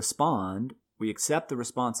to respond, we accept the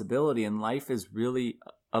responsibility, and life is really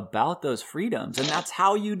about those freedoms. And that's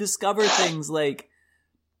how you discover things like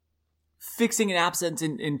fixing an absence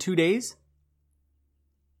in 2 days.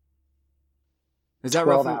 Is that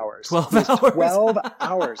 12 roughly? hours. 12 hours. hours. 12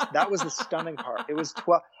 hours. That was the stunning part. It was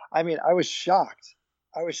 12. I mean, I was shocked.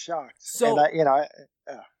 So, and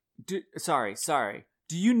sorry.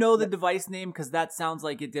 Do you know the device name? Because that sounds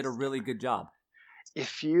like it did a really good job.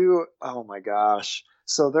 Oh my gosh.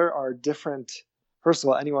 So there are different, first of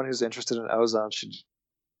all, anyone who's interested in ozone should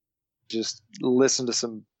just listen to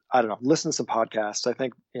some podcasts. I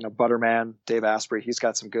think, Butterman, Dave Asprey, he's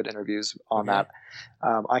got some good interviews on that.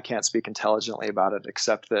 I can't speak intelligently about it,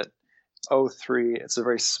 except that O3, it's a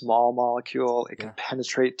very small molecule. It can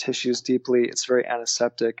penetrate tissues deeply. It's very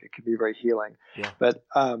antiseptic. It can be very healing. Yeah.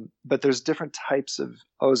 But there's different types of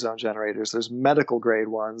ozone generators. There's medical grade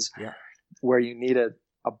ones where you need a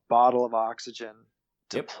bottle of oxygen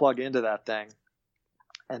to plug into that thing.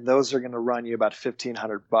 And those are going to run you about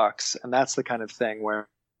 $1,500. And that's the kind of thing where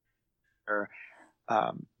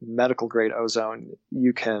medical grade ozone,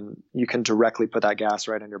 you can directly put that gas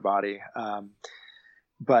right in your body.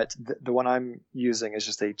 But the one I'm using is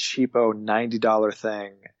just a cheapo $90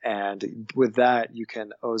 thing. And with that, you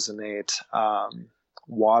can ozonate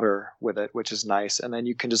water with it, which is nice. And then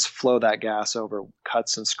you can just flow that gas over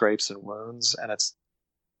cuts and scrapes and wounds. And it's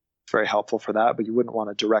very helpful for that. But you wouldn't want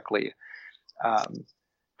to directly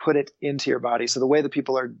put it into your body. So the way that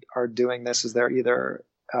people are doing this is they're either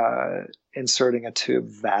inserting a tube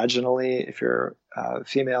vaginally if you're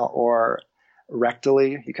female, or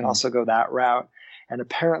rectally. You can also go that route. And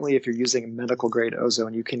apparently, if you're using medical grade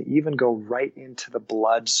ozone, you can even go right into the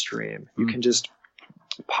bloodstream. You can just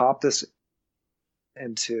pop this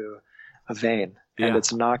into a vein, and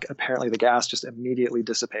it's not, apparently the gas just immediately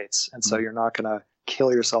dissipates. And so you're not going to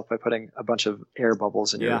kill yourself by putting a bunch of air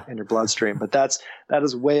bubbles in your bloodstream. But that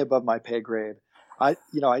is way above my pay grade.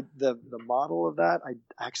 The model of that, I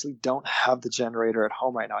actually don't have the generator at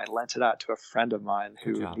home right now. I lent it out to a friend of mine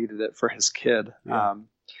who needed it for his kid.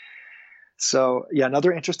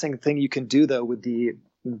 Another interesting thing you can do though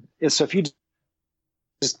so if you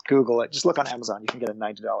just Google it, just look on Amazon, you can get a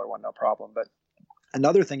 $90 one, no problem. But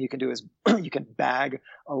another thing you can do is you can bag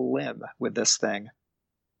a limb with this thing.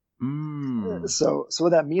 So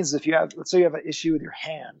what that means is let's say you have an issue with your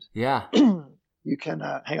hand. Yeah. You can,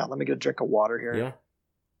 hang on, let me get a drink of water here.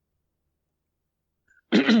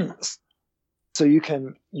 Yeah. So you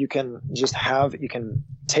can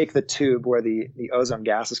take the tube where the ozone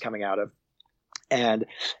gas is coming out of, and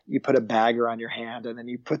you put a bag around your hand, and then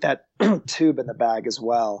you put that tube in the bag as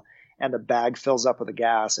well, and the bag fills up with the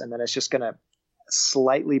gas, and then it's just going to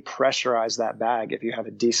slightly pressurize that bag if you have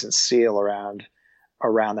a decent seal around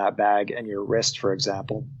that bag and your wrist, for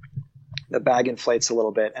example. The bag inflates a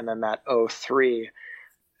little bit, and then that O3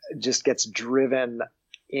 just gets driven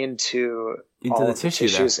into all the of the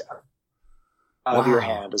tissues of your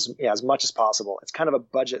hand as much as possible. It's kind of a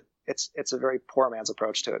budget. It's a very poor man's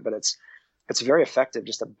approach to it, but it's very effective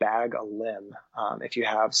just to bag a limb if you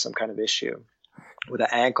have some kind of issue with an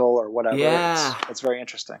ankle or whatever. Yeah. It's very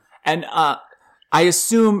interesting. And I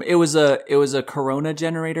assume it was a Corona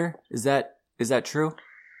generator. Is that true?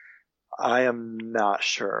 I am not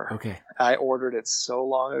sure. Okay. I ordered it so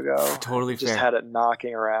long ago. Totally fair. Just had it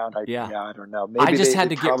knocking around. I don't know. Maybe I just had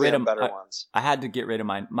to get rid of better ones. I had to get rid of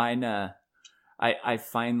mine. Mine, I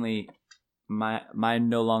finally, mine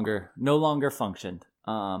no longer functioned.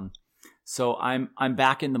 So I'm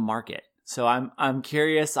back in the market. So I'm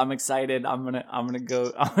curious. I'm excited. I'm gonna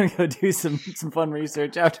go do some fun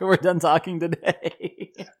research after we're done talking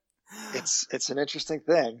today. It's an interesting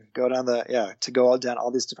thing. Go down down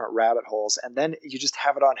all these different rabbit holes, and then you just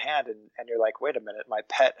have it on hand, and you're like, wait a minute, my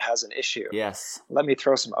pet has an issue. Yes. Let me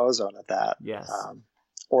throw some ozone at that. Yes.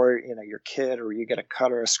 Or your kid, or you get a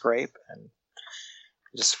cut or a scrape, and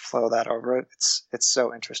you just flow that over it. It's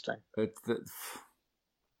so interesting. It's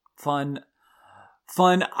fun.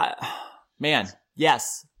 Man,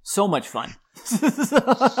 yes, so much fun.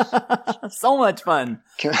 So much fun.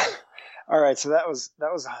 All right, so that was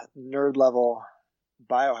nerd level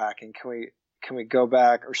biohacking. Can we go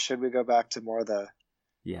back, or should we go back to more of the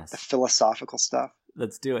philosophical stuff?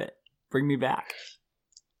 Let's do it. Bring me back.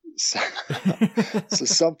 So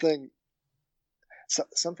something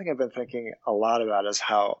I've been thinking a lot about is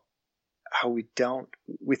how we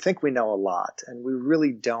think we know a lot, and we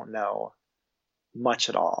really don't know much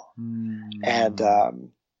at all. And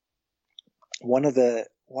one of the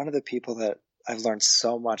people that I've learned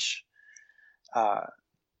so much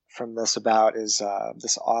from this about is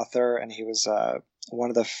this author, and he was one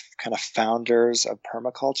of the kind of founders of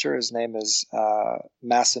permaculture. His name is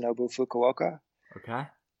Masanobu Fukuoka. Okay.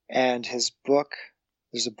 And his book,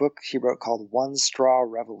 there's a book he wrote called One Straw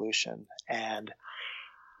Revolution. And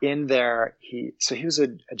in there, he was a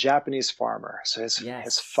Japanese farmer. So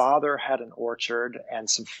his father had an orchard and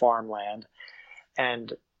some farmland.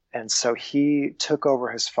 And so he took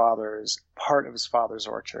over part of his father's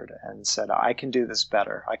orchard and said, I can do this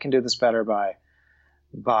better. I can do this better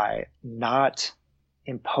by not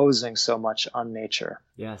imposing so much on nature.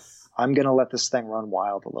 Yes. I'm going to let this thing run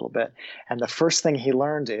wild a little bit. And the first thing he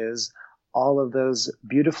learned is all of those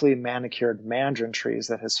beautifully manicured mandarin trees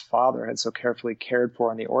that his father had so carefully cared for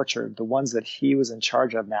in the orchard, the ones that he was in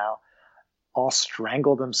charge of now, all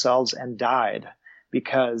strangled themselves and died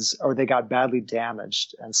or they got badly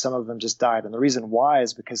damaged, and some of them just died. And the reason why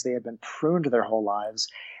is because they had been pruned their whole lives,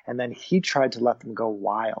 and then he tried to let them go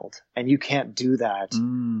wild. And you can't do that.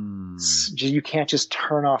 You can't just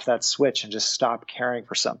turn off that switch and just stop caring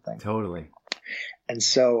for something. Totally. And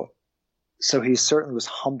so he certainly was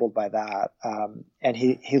humbled by that. And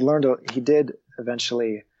he learned, he did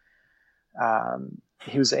eventually,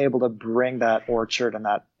 he was able to bring that orchard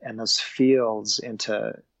and those fields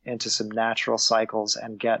into some natural cycles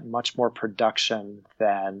and get much more production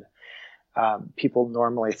than people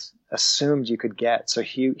normally assumed you could get. So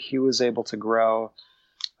he was able to grow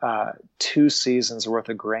 2 seasons worth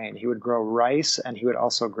of grain. He would grow rice, and he would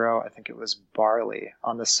also grow, I think it was barley,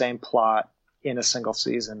 on the same plot in a single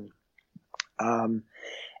season.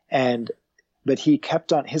 But he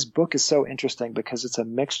kept on. His book is so interesting because it's a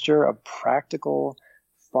mixture of practical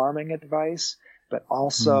farming advice, but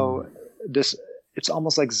also this. It's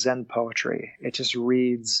almost like Zen poetry. It just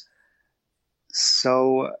reads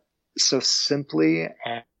so simply,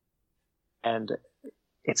 and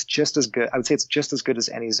it's just as good. I would say it's just as good as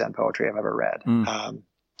any Zen poetry I've ever read,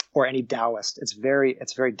 or any Taoist. It's very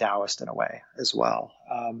Taoist in a way as well.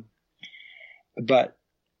 But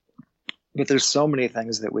there's so many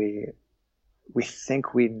things that we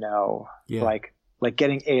think we know, like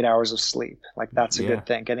getting 8 hours of sleep. Like that's a good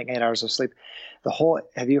thing. Getting 8 hours of sleep.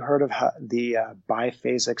 Have you heard of the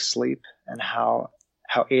biphasic sleep, and how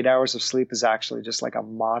 8 hours of sleep is actually just like a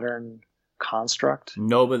modern construct?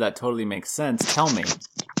 No, but that totally makes sense. Tell me.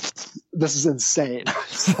 This is insane.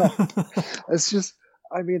 So, it's just,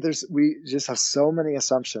 I mean, we just have so many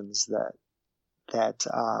assumptions that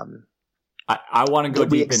I want to go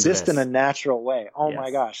deep we into exist this. in a natural way. Oh Yes.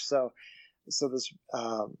 my gosh. So this,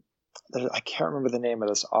 I can't remember the name of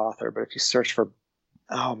this author, but if you search for,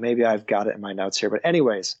 maybe I've got it in my notes here. But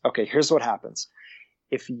anyways, okay, here's what happens.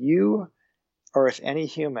 If you, or if any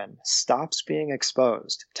human stops being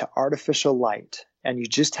exposed to artificial light and you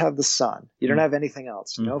just have the sun, you don't have anything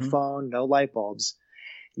else, no phone, no light bulbs,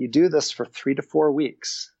 you do this for 3 to 4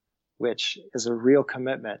 weeks, which is a real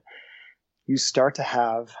commitment, you start to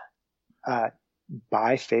have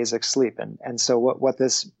biphasic sleep. And so what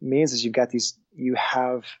this means is you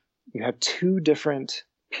have 2 different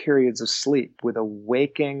periods of sleep with a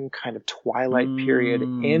waking kind of twilight period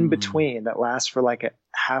in between that lasts for like a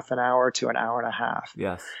half an hour to an hour and a half.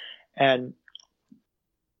 Yes. And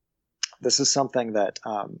this is something that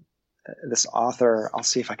this author, I'll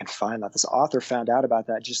see if I can find that. This author found out about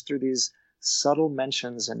that just through these subtle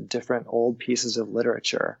mentions in different old pieces of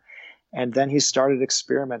literature. And then he started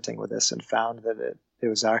experimenting with this and found that it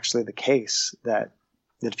was actually the case that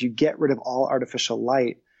if you get rid of all artificial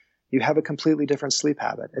light, you have a completely different sleep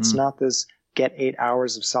habit. It's not this get 8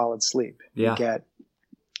 hours of solid sleep. Yeah. You get,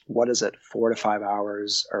 4 to 5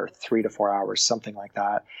 hours or 3 to 4 hours, something like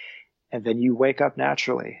that. And then you wake up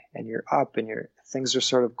naturally and you're up and things are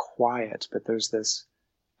sort of quiet, but there's this,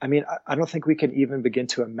 I mean, I don't think we can even begin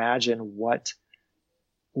to imagine what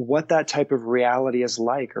that type of reality is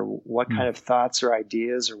like, or what kind of thoughts or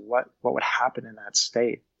ideas or what would happen in that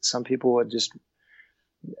state. Some people would just,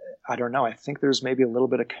 I don't know. I think there's maybe a little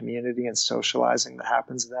bit of community and socializing that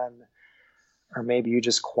happens then, or maybe you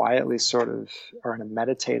just quietly sort of are in a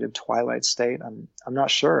meditative twilight state. I'm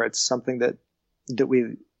not sure. It's something that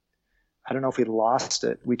we, I don't know if we lost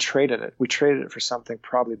it. We traded it. We traded it for something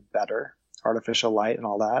probably better, artificial light and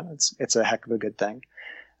all that. It's a heck of a good thing.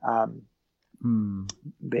 But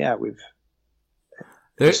yeah,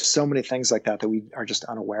 there's so many things like that we are just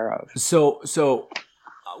unaware of. So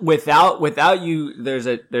without you, there's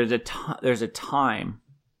a time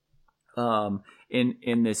in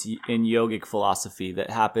yogic philosophy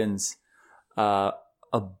that happens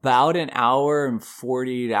about an hour and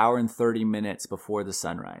 40 to hour and 30 minutes before the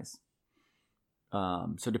sunrise.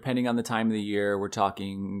 So depending on the time of the year, we're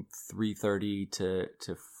talking 3:30 to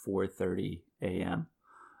 4:30 a.m.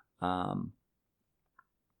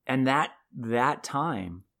 And that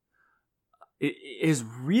time is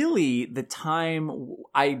really the time,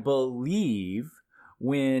 I believe,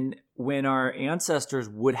 when our ancestors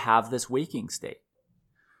would have this waking state,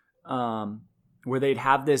 where they'd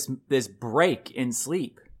have this break in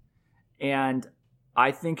sleep. And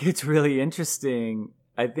I think it's really interesting.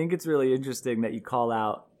 I think it's really interesting that you call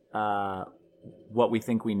out what we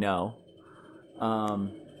think we know,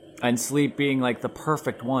 and sleep being like the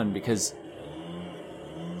perfect one, because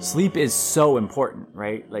sleep is so important,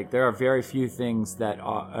 right? Like there are very few things that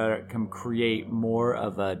can create more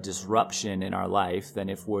of a disruption in our life than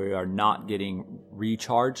if we are not getting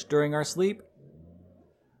recharged during our sleep.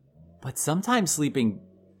 But sometimes sleeping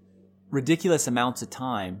ridiculous amounts of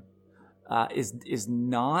time is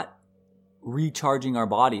not recharging our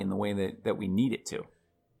body in the way that we need it to.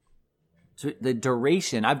 So the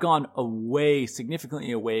duration, I've gone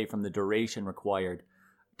significantly away from the duration required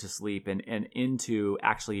to sleep and into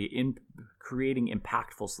actually in creating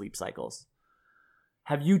impactful sleep cycles.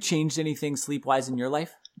 Have you changed anything sleep-wise in your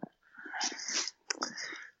life?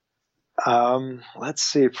 Let's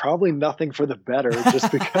see, probably nothing for the better,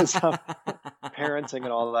 just because of parenting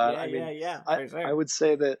and all that. I would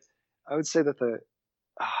say that the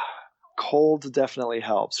cold definitely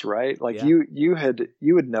helps, right? Like you had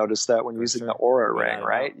noticed that when using the Oura ring,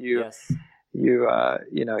 right? Yes. You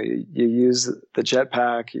use the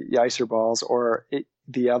jetpack, you ice your balls, or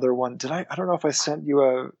the other one. I don't know if I sent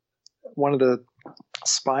you one of the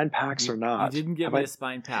spine packs or not. You didn't give me a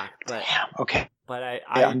spine pack, but damn, okay. But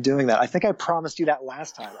I'm doing that. I think I promised you that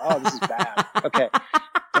last time. Oh, this is bad. Okay,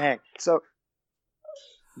 dang. So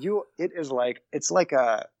it's like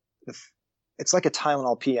a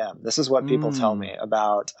Tylenol PM. This is what people tell me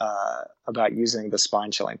about using the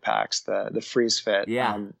spine chilling packs, the Freeze Fit.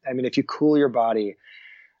 Yeah. I mean, if you cool your body,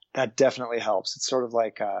 that definitely helps. It's sort of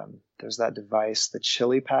like there's that device, the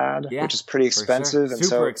Chili Pad, which is pretty expensive. Sure. And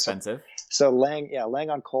super expensive. So laying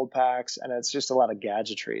on cold packs, and it's just a lot of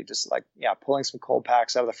gadgetry. Just like pulling some cold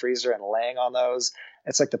packs out of the freezer and laying on those.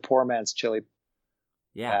 It's like the poor man's Chili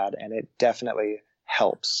Pad, and it definitely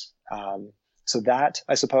helps. So that,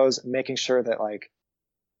 I suppose, making sure that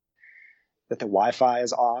that the Wi-Fi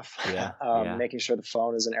is off, making sure the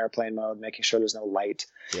phone is in airplane mode, making sure there's no light.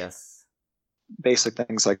 Yes. Basic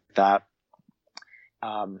things like that.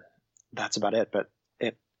 That's about it. But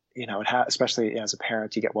especially as a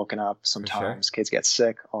parent, you get woken up sometimes. Sure. Kids get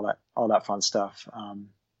sick, all that fun stuff.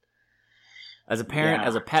 As a parent,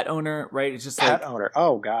 as a pet owner, right? It's just pet owner.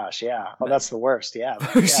 Oh gosh, yeah. Oh, that's the worst. Yeah,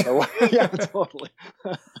 totally.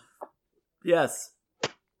 Yes.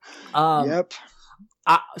 Yep.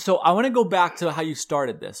 So I want to go back to how you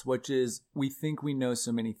started this, which is we think we know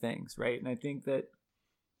so many things, right? And I think that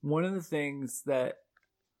one of the things that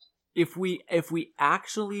if we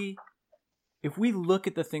look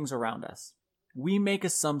at the things around us, we make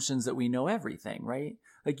assumptions that we know everything, right?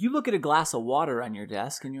 Like you look at a glass of water on your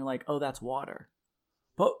desk and you're like, oh, that's water.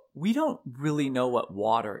 But we don't really know what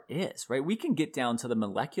water is, right? We can get down to the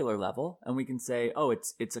molecular level and we can say, oh,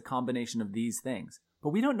 it's a combination of these things. But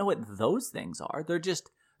we don't know what those things are. They're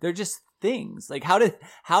just things. Like how did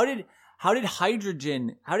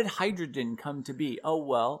hydrogen come to be? Oh,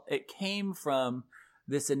 well, it came from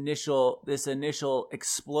this initial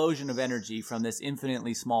explosion of energy from this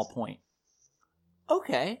infinitely small point.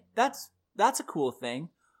 Okay, that's a cool thing.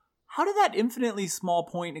 How did that infinitely small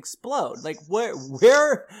point explode? Like where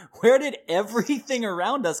did everything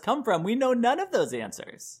around us come from? We know none of those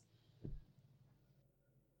answers.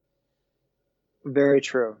 Very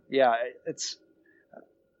true. Yeah,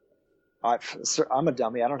 I'm a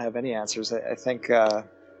dummy. I don't have any answers. I think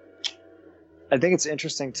it's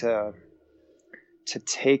interesting to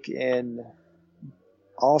take in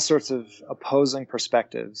all sorts of opposing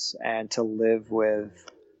perspectives and to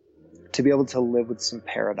be able to live with some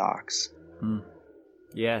paradox.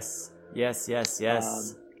 Yes.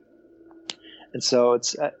 And so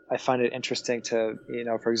I find it interesting to,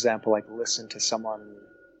 for example, like listen to someone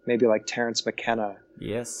maybe like Terence McKenna.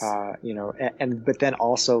 Yes. But then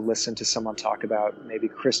also listen to someone talk about maybe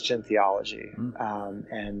Christian theology.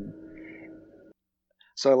 And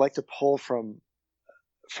so I like to pull from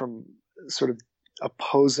sort of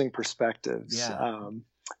opposing perspectives. Yeah.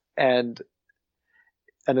 And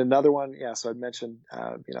another one, so I'd mentioned,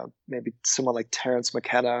 maybe someone like Terence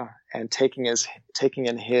McKenna and taking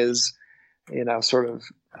in his, sort of,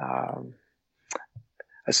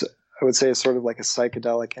 I would say is sort of like a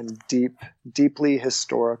psychedelic and deeply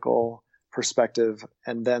historical perspective,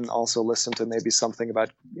 and then also listen to maybe something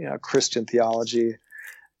about, Christian theology.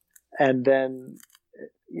 And then,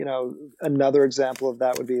 another example of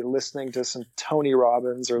that would be listening to some Tony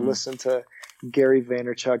Robbins, or listen to Gary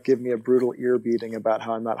Vaynerchuk give me a brutal ear beating about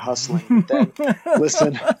how I'm not hustling.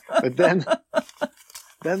 But then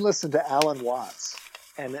listen to Alan Watts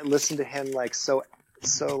and listen to him so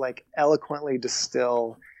like eloquently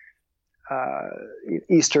distill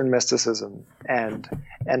Eastern mysticism and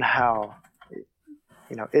how,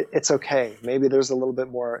 it's okay. Maybe there's a little bit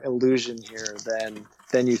more illusion here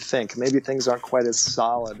than you think. Maybe things aren't quite as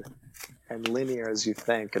solid and linear as you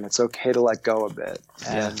think, and it's okay to let go a bit.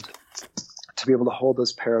 And to be able to hold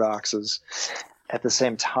those paradoxes at the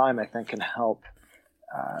same time, I think can help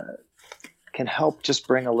just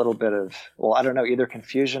bring a little bit of, either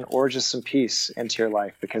confusion or just some peace into your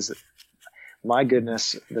life, because my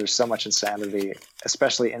goodness, there's so much insanity,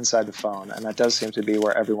 especially inside the phone, and that does seem to be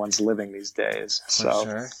where everyone's living these days. For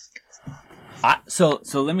sure.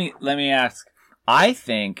 So let me ask. I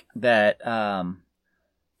think that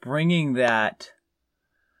bringing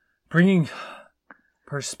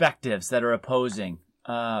perspectives that are opposing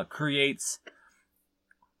creates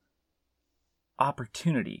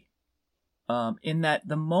opportunity. In that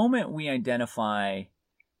the moment we identify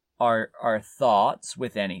our thoughts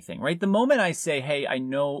with anything, right? The moment I say, hey, I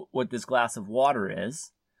know what this glass of water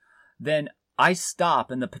is, then I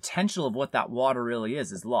stop, and the potential of what that water really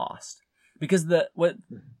is lost. Because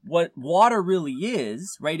what water really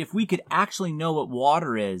is, right? If we could actually know what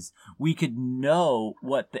water is, we could know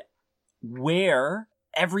where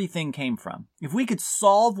everything came from. If we could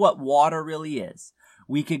solve what water really is,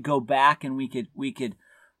 we could go back and we could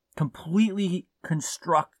completely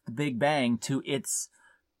construct the Big Bang to its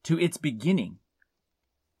beginning.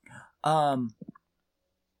 But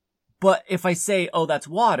if I say, oh, that's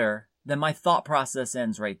water, then my thought process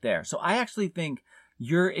ends right there. So I actually think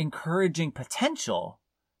you're encouraging potential.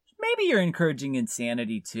 Maybe you're encouraging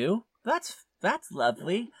insanity too. That's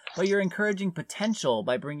lovely. But you're encouraging potential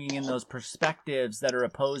by bringing in those perspectives that are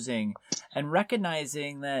opposing and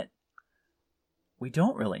recognizing that we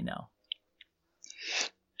don't really know.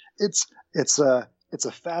 It's a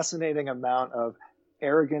fascinating amount of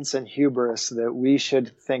arrogance and hubris that we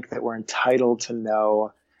should think that we're entitled to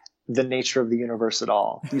know the nature of the universe at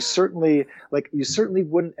all. You certainly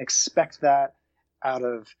wouldn't expect that out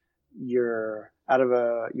of your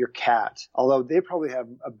cat, although they probably have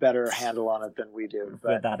a better handle on it than we do.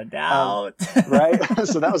 But, without a doubt. Right?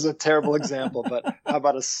 So that was a terrible example, but how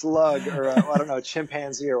about a slug or a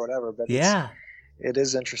chimpanzee or whatever? But it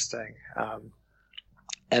is interesting.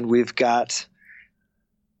 And we've got,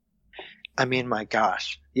 my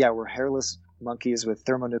gosh. Yeah, we're hairless monkeys with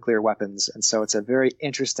thermonuclear weapons. And so it's a very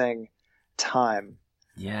interesting time.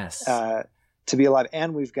 Yes. To be alive.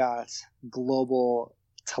 And we've got global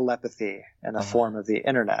telepathy in the form of the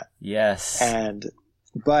internet. Yes.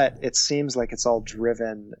 But it seems like it's all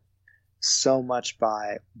driven so much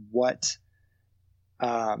by what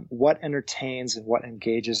entertains and what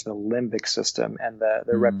engages the limbic system and the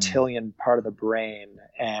reptilian part of the brain.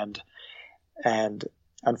 And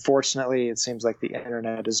unfortunately, it seems like the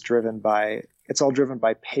internet is all driven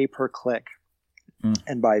by pay per click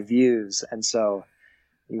and by views. And so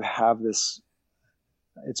you have this,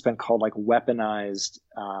 it's been called like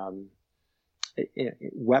weaponizing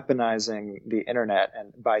the internet,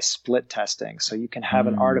 and by split testing. So you can have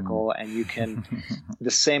an article, and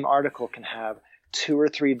the same article can have 2 or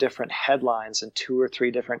 3 different headlines and 2 or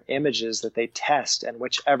 3 different images that they test, and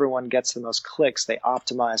whichever one gets the most clicks, they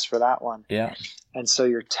optimize for that one. Yeah. And so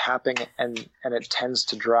you're tapping, and it tends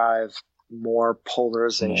to drive more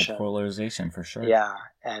polarization. More polarization, for sure. Yeah,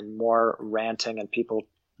 and more ranting, and people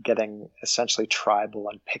getting essentially tribal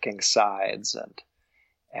and picking sides, and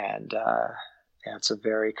it's a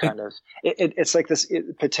very kind of it's like this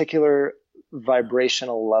particular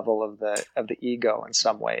vibrational level of the ego. In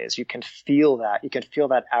some ways, you can feel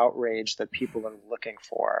that outrage that people are looking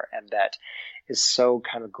for, and that is so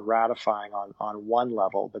kind of gratifying on one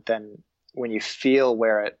level, but then when you feel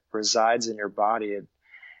where it resides in your body, it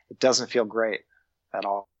doesn't feel great at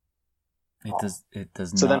all. It does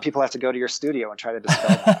not. So then people have to go to your studio and try to dispel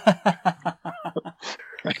that.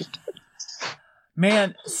 Right.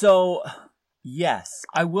 Man, so yes,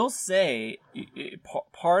 I will say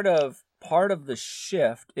part of the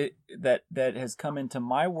shift that has come into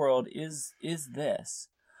my world is this.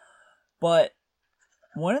 But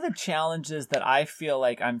one of the challenges that I feel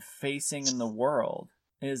like I'm facing in the world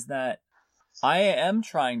is that I am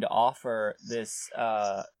trying to offer this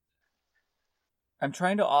I'm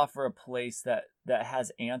trying to offer a place that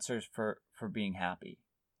has answers for being happy.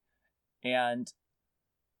 And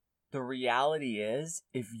the reality is,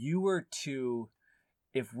 if we were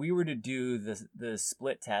to do the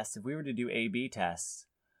split test, if we were to do A/B tests,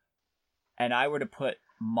 and I were to put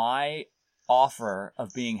my offer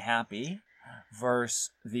of being happy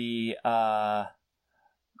versus the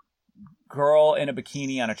girl in a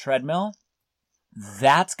bikini on a treadmill,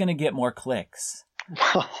 that's going to get more clicks.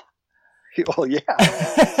 Well, yeah.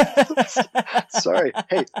 Sorry.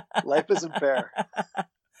 Hey, life isn't fair.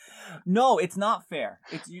 No, it's not fair.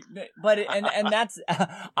 And that's,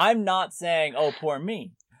 I'm not saying, oh, poor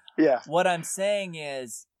me. Yeah. What I'm saying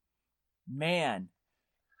is, man,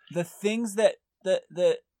 the things that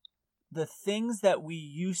the things that we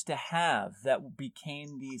used to have that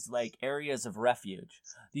became these like areas of refuge,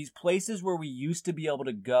 these places where we used to be able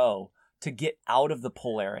to go to get out of the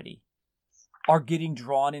polarity, are getting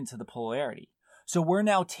drawn into the polarity. So we're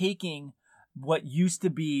now taking what used to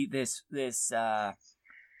be this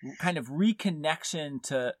kind of reconnection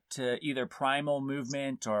to either primal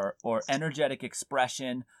movement or energetic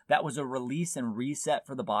expression that was a release and reset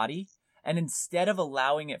for the body. And instead of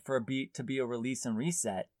allowing it to be a release and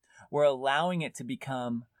reset, we're allowing it to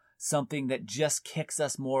become something that just kicks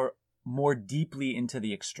us more deeply into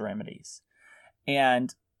the extremities.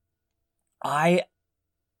 And I'm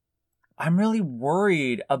really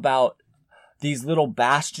worried about these little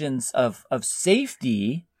bastions of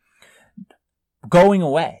safety going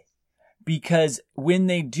away. Because when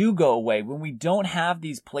they do go away, when we don't have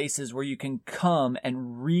these places where you can come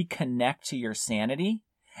and reconnect to your sanity,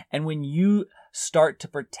 and when you start to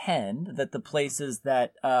pretend that the places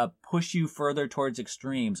that push you further towards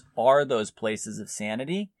extremes are those places of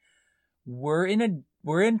sanity, we're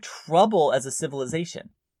in trouble as a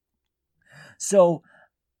civilization. So,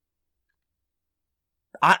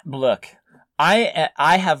 I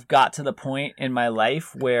have got to the point in my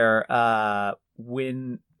life where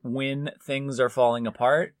when things are falling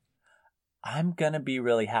apart, I'm gonna be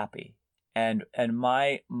really happy, and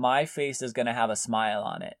my face is gonna have a smile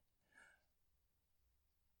on it.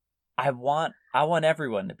 I want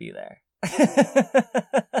everyone to be there.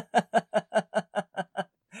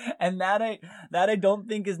 And that I don't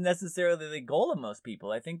think is necessarily the goal of most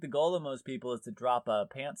people. I think the goal of most people is to drop a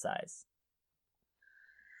pant size.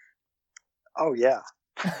 Oh yeah.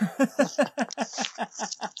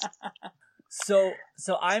 So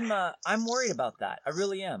I'm worried about that. I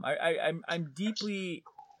really am. I'm deeply,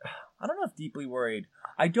 I don't know if deeply worried.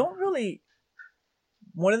 I don't really.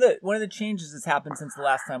 One of the changes that's happened since the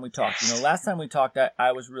last time we talked. Last time we talked,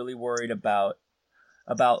 I was really worried about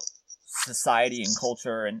society and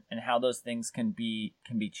culture and how those things can be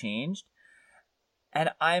changed. And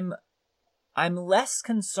I'm less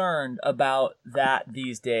concerned about that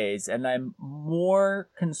these days, and I'm more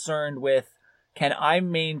concerned with, can I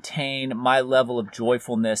maintain my level of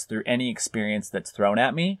joyfulness through any experience that's thrown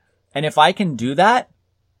at me? And if I can do that,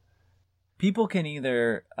 people can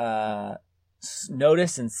either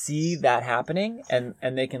notice and see that happening, and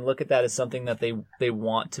they can look at that as something that they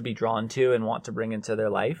want to be drawn to and want to bring into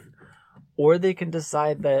their life, or they can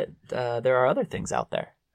decide that there are other things out there.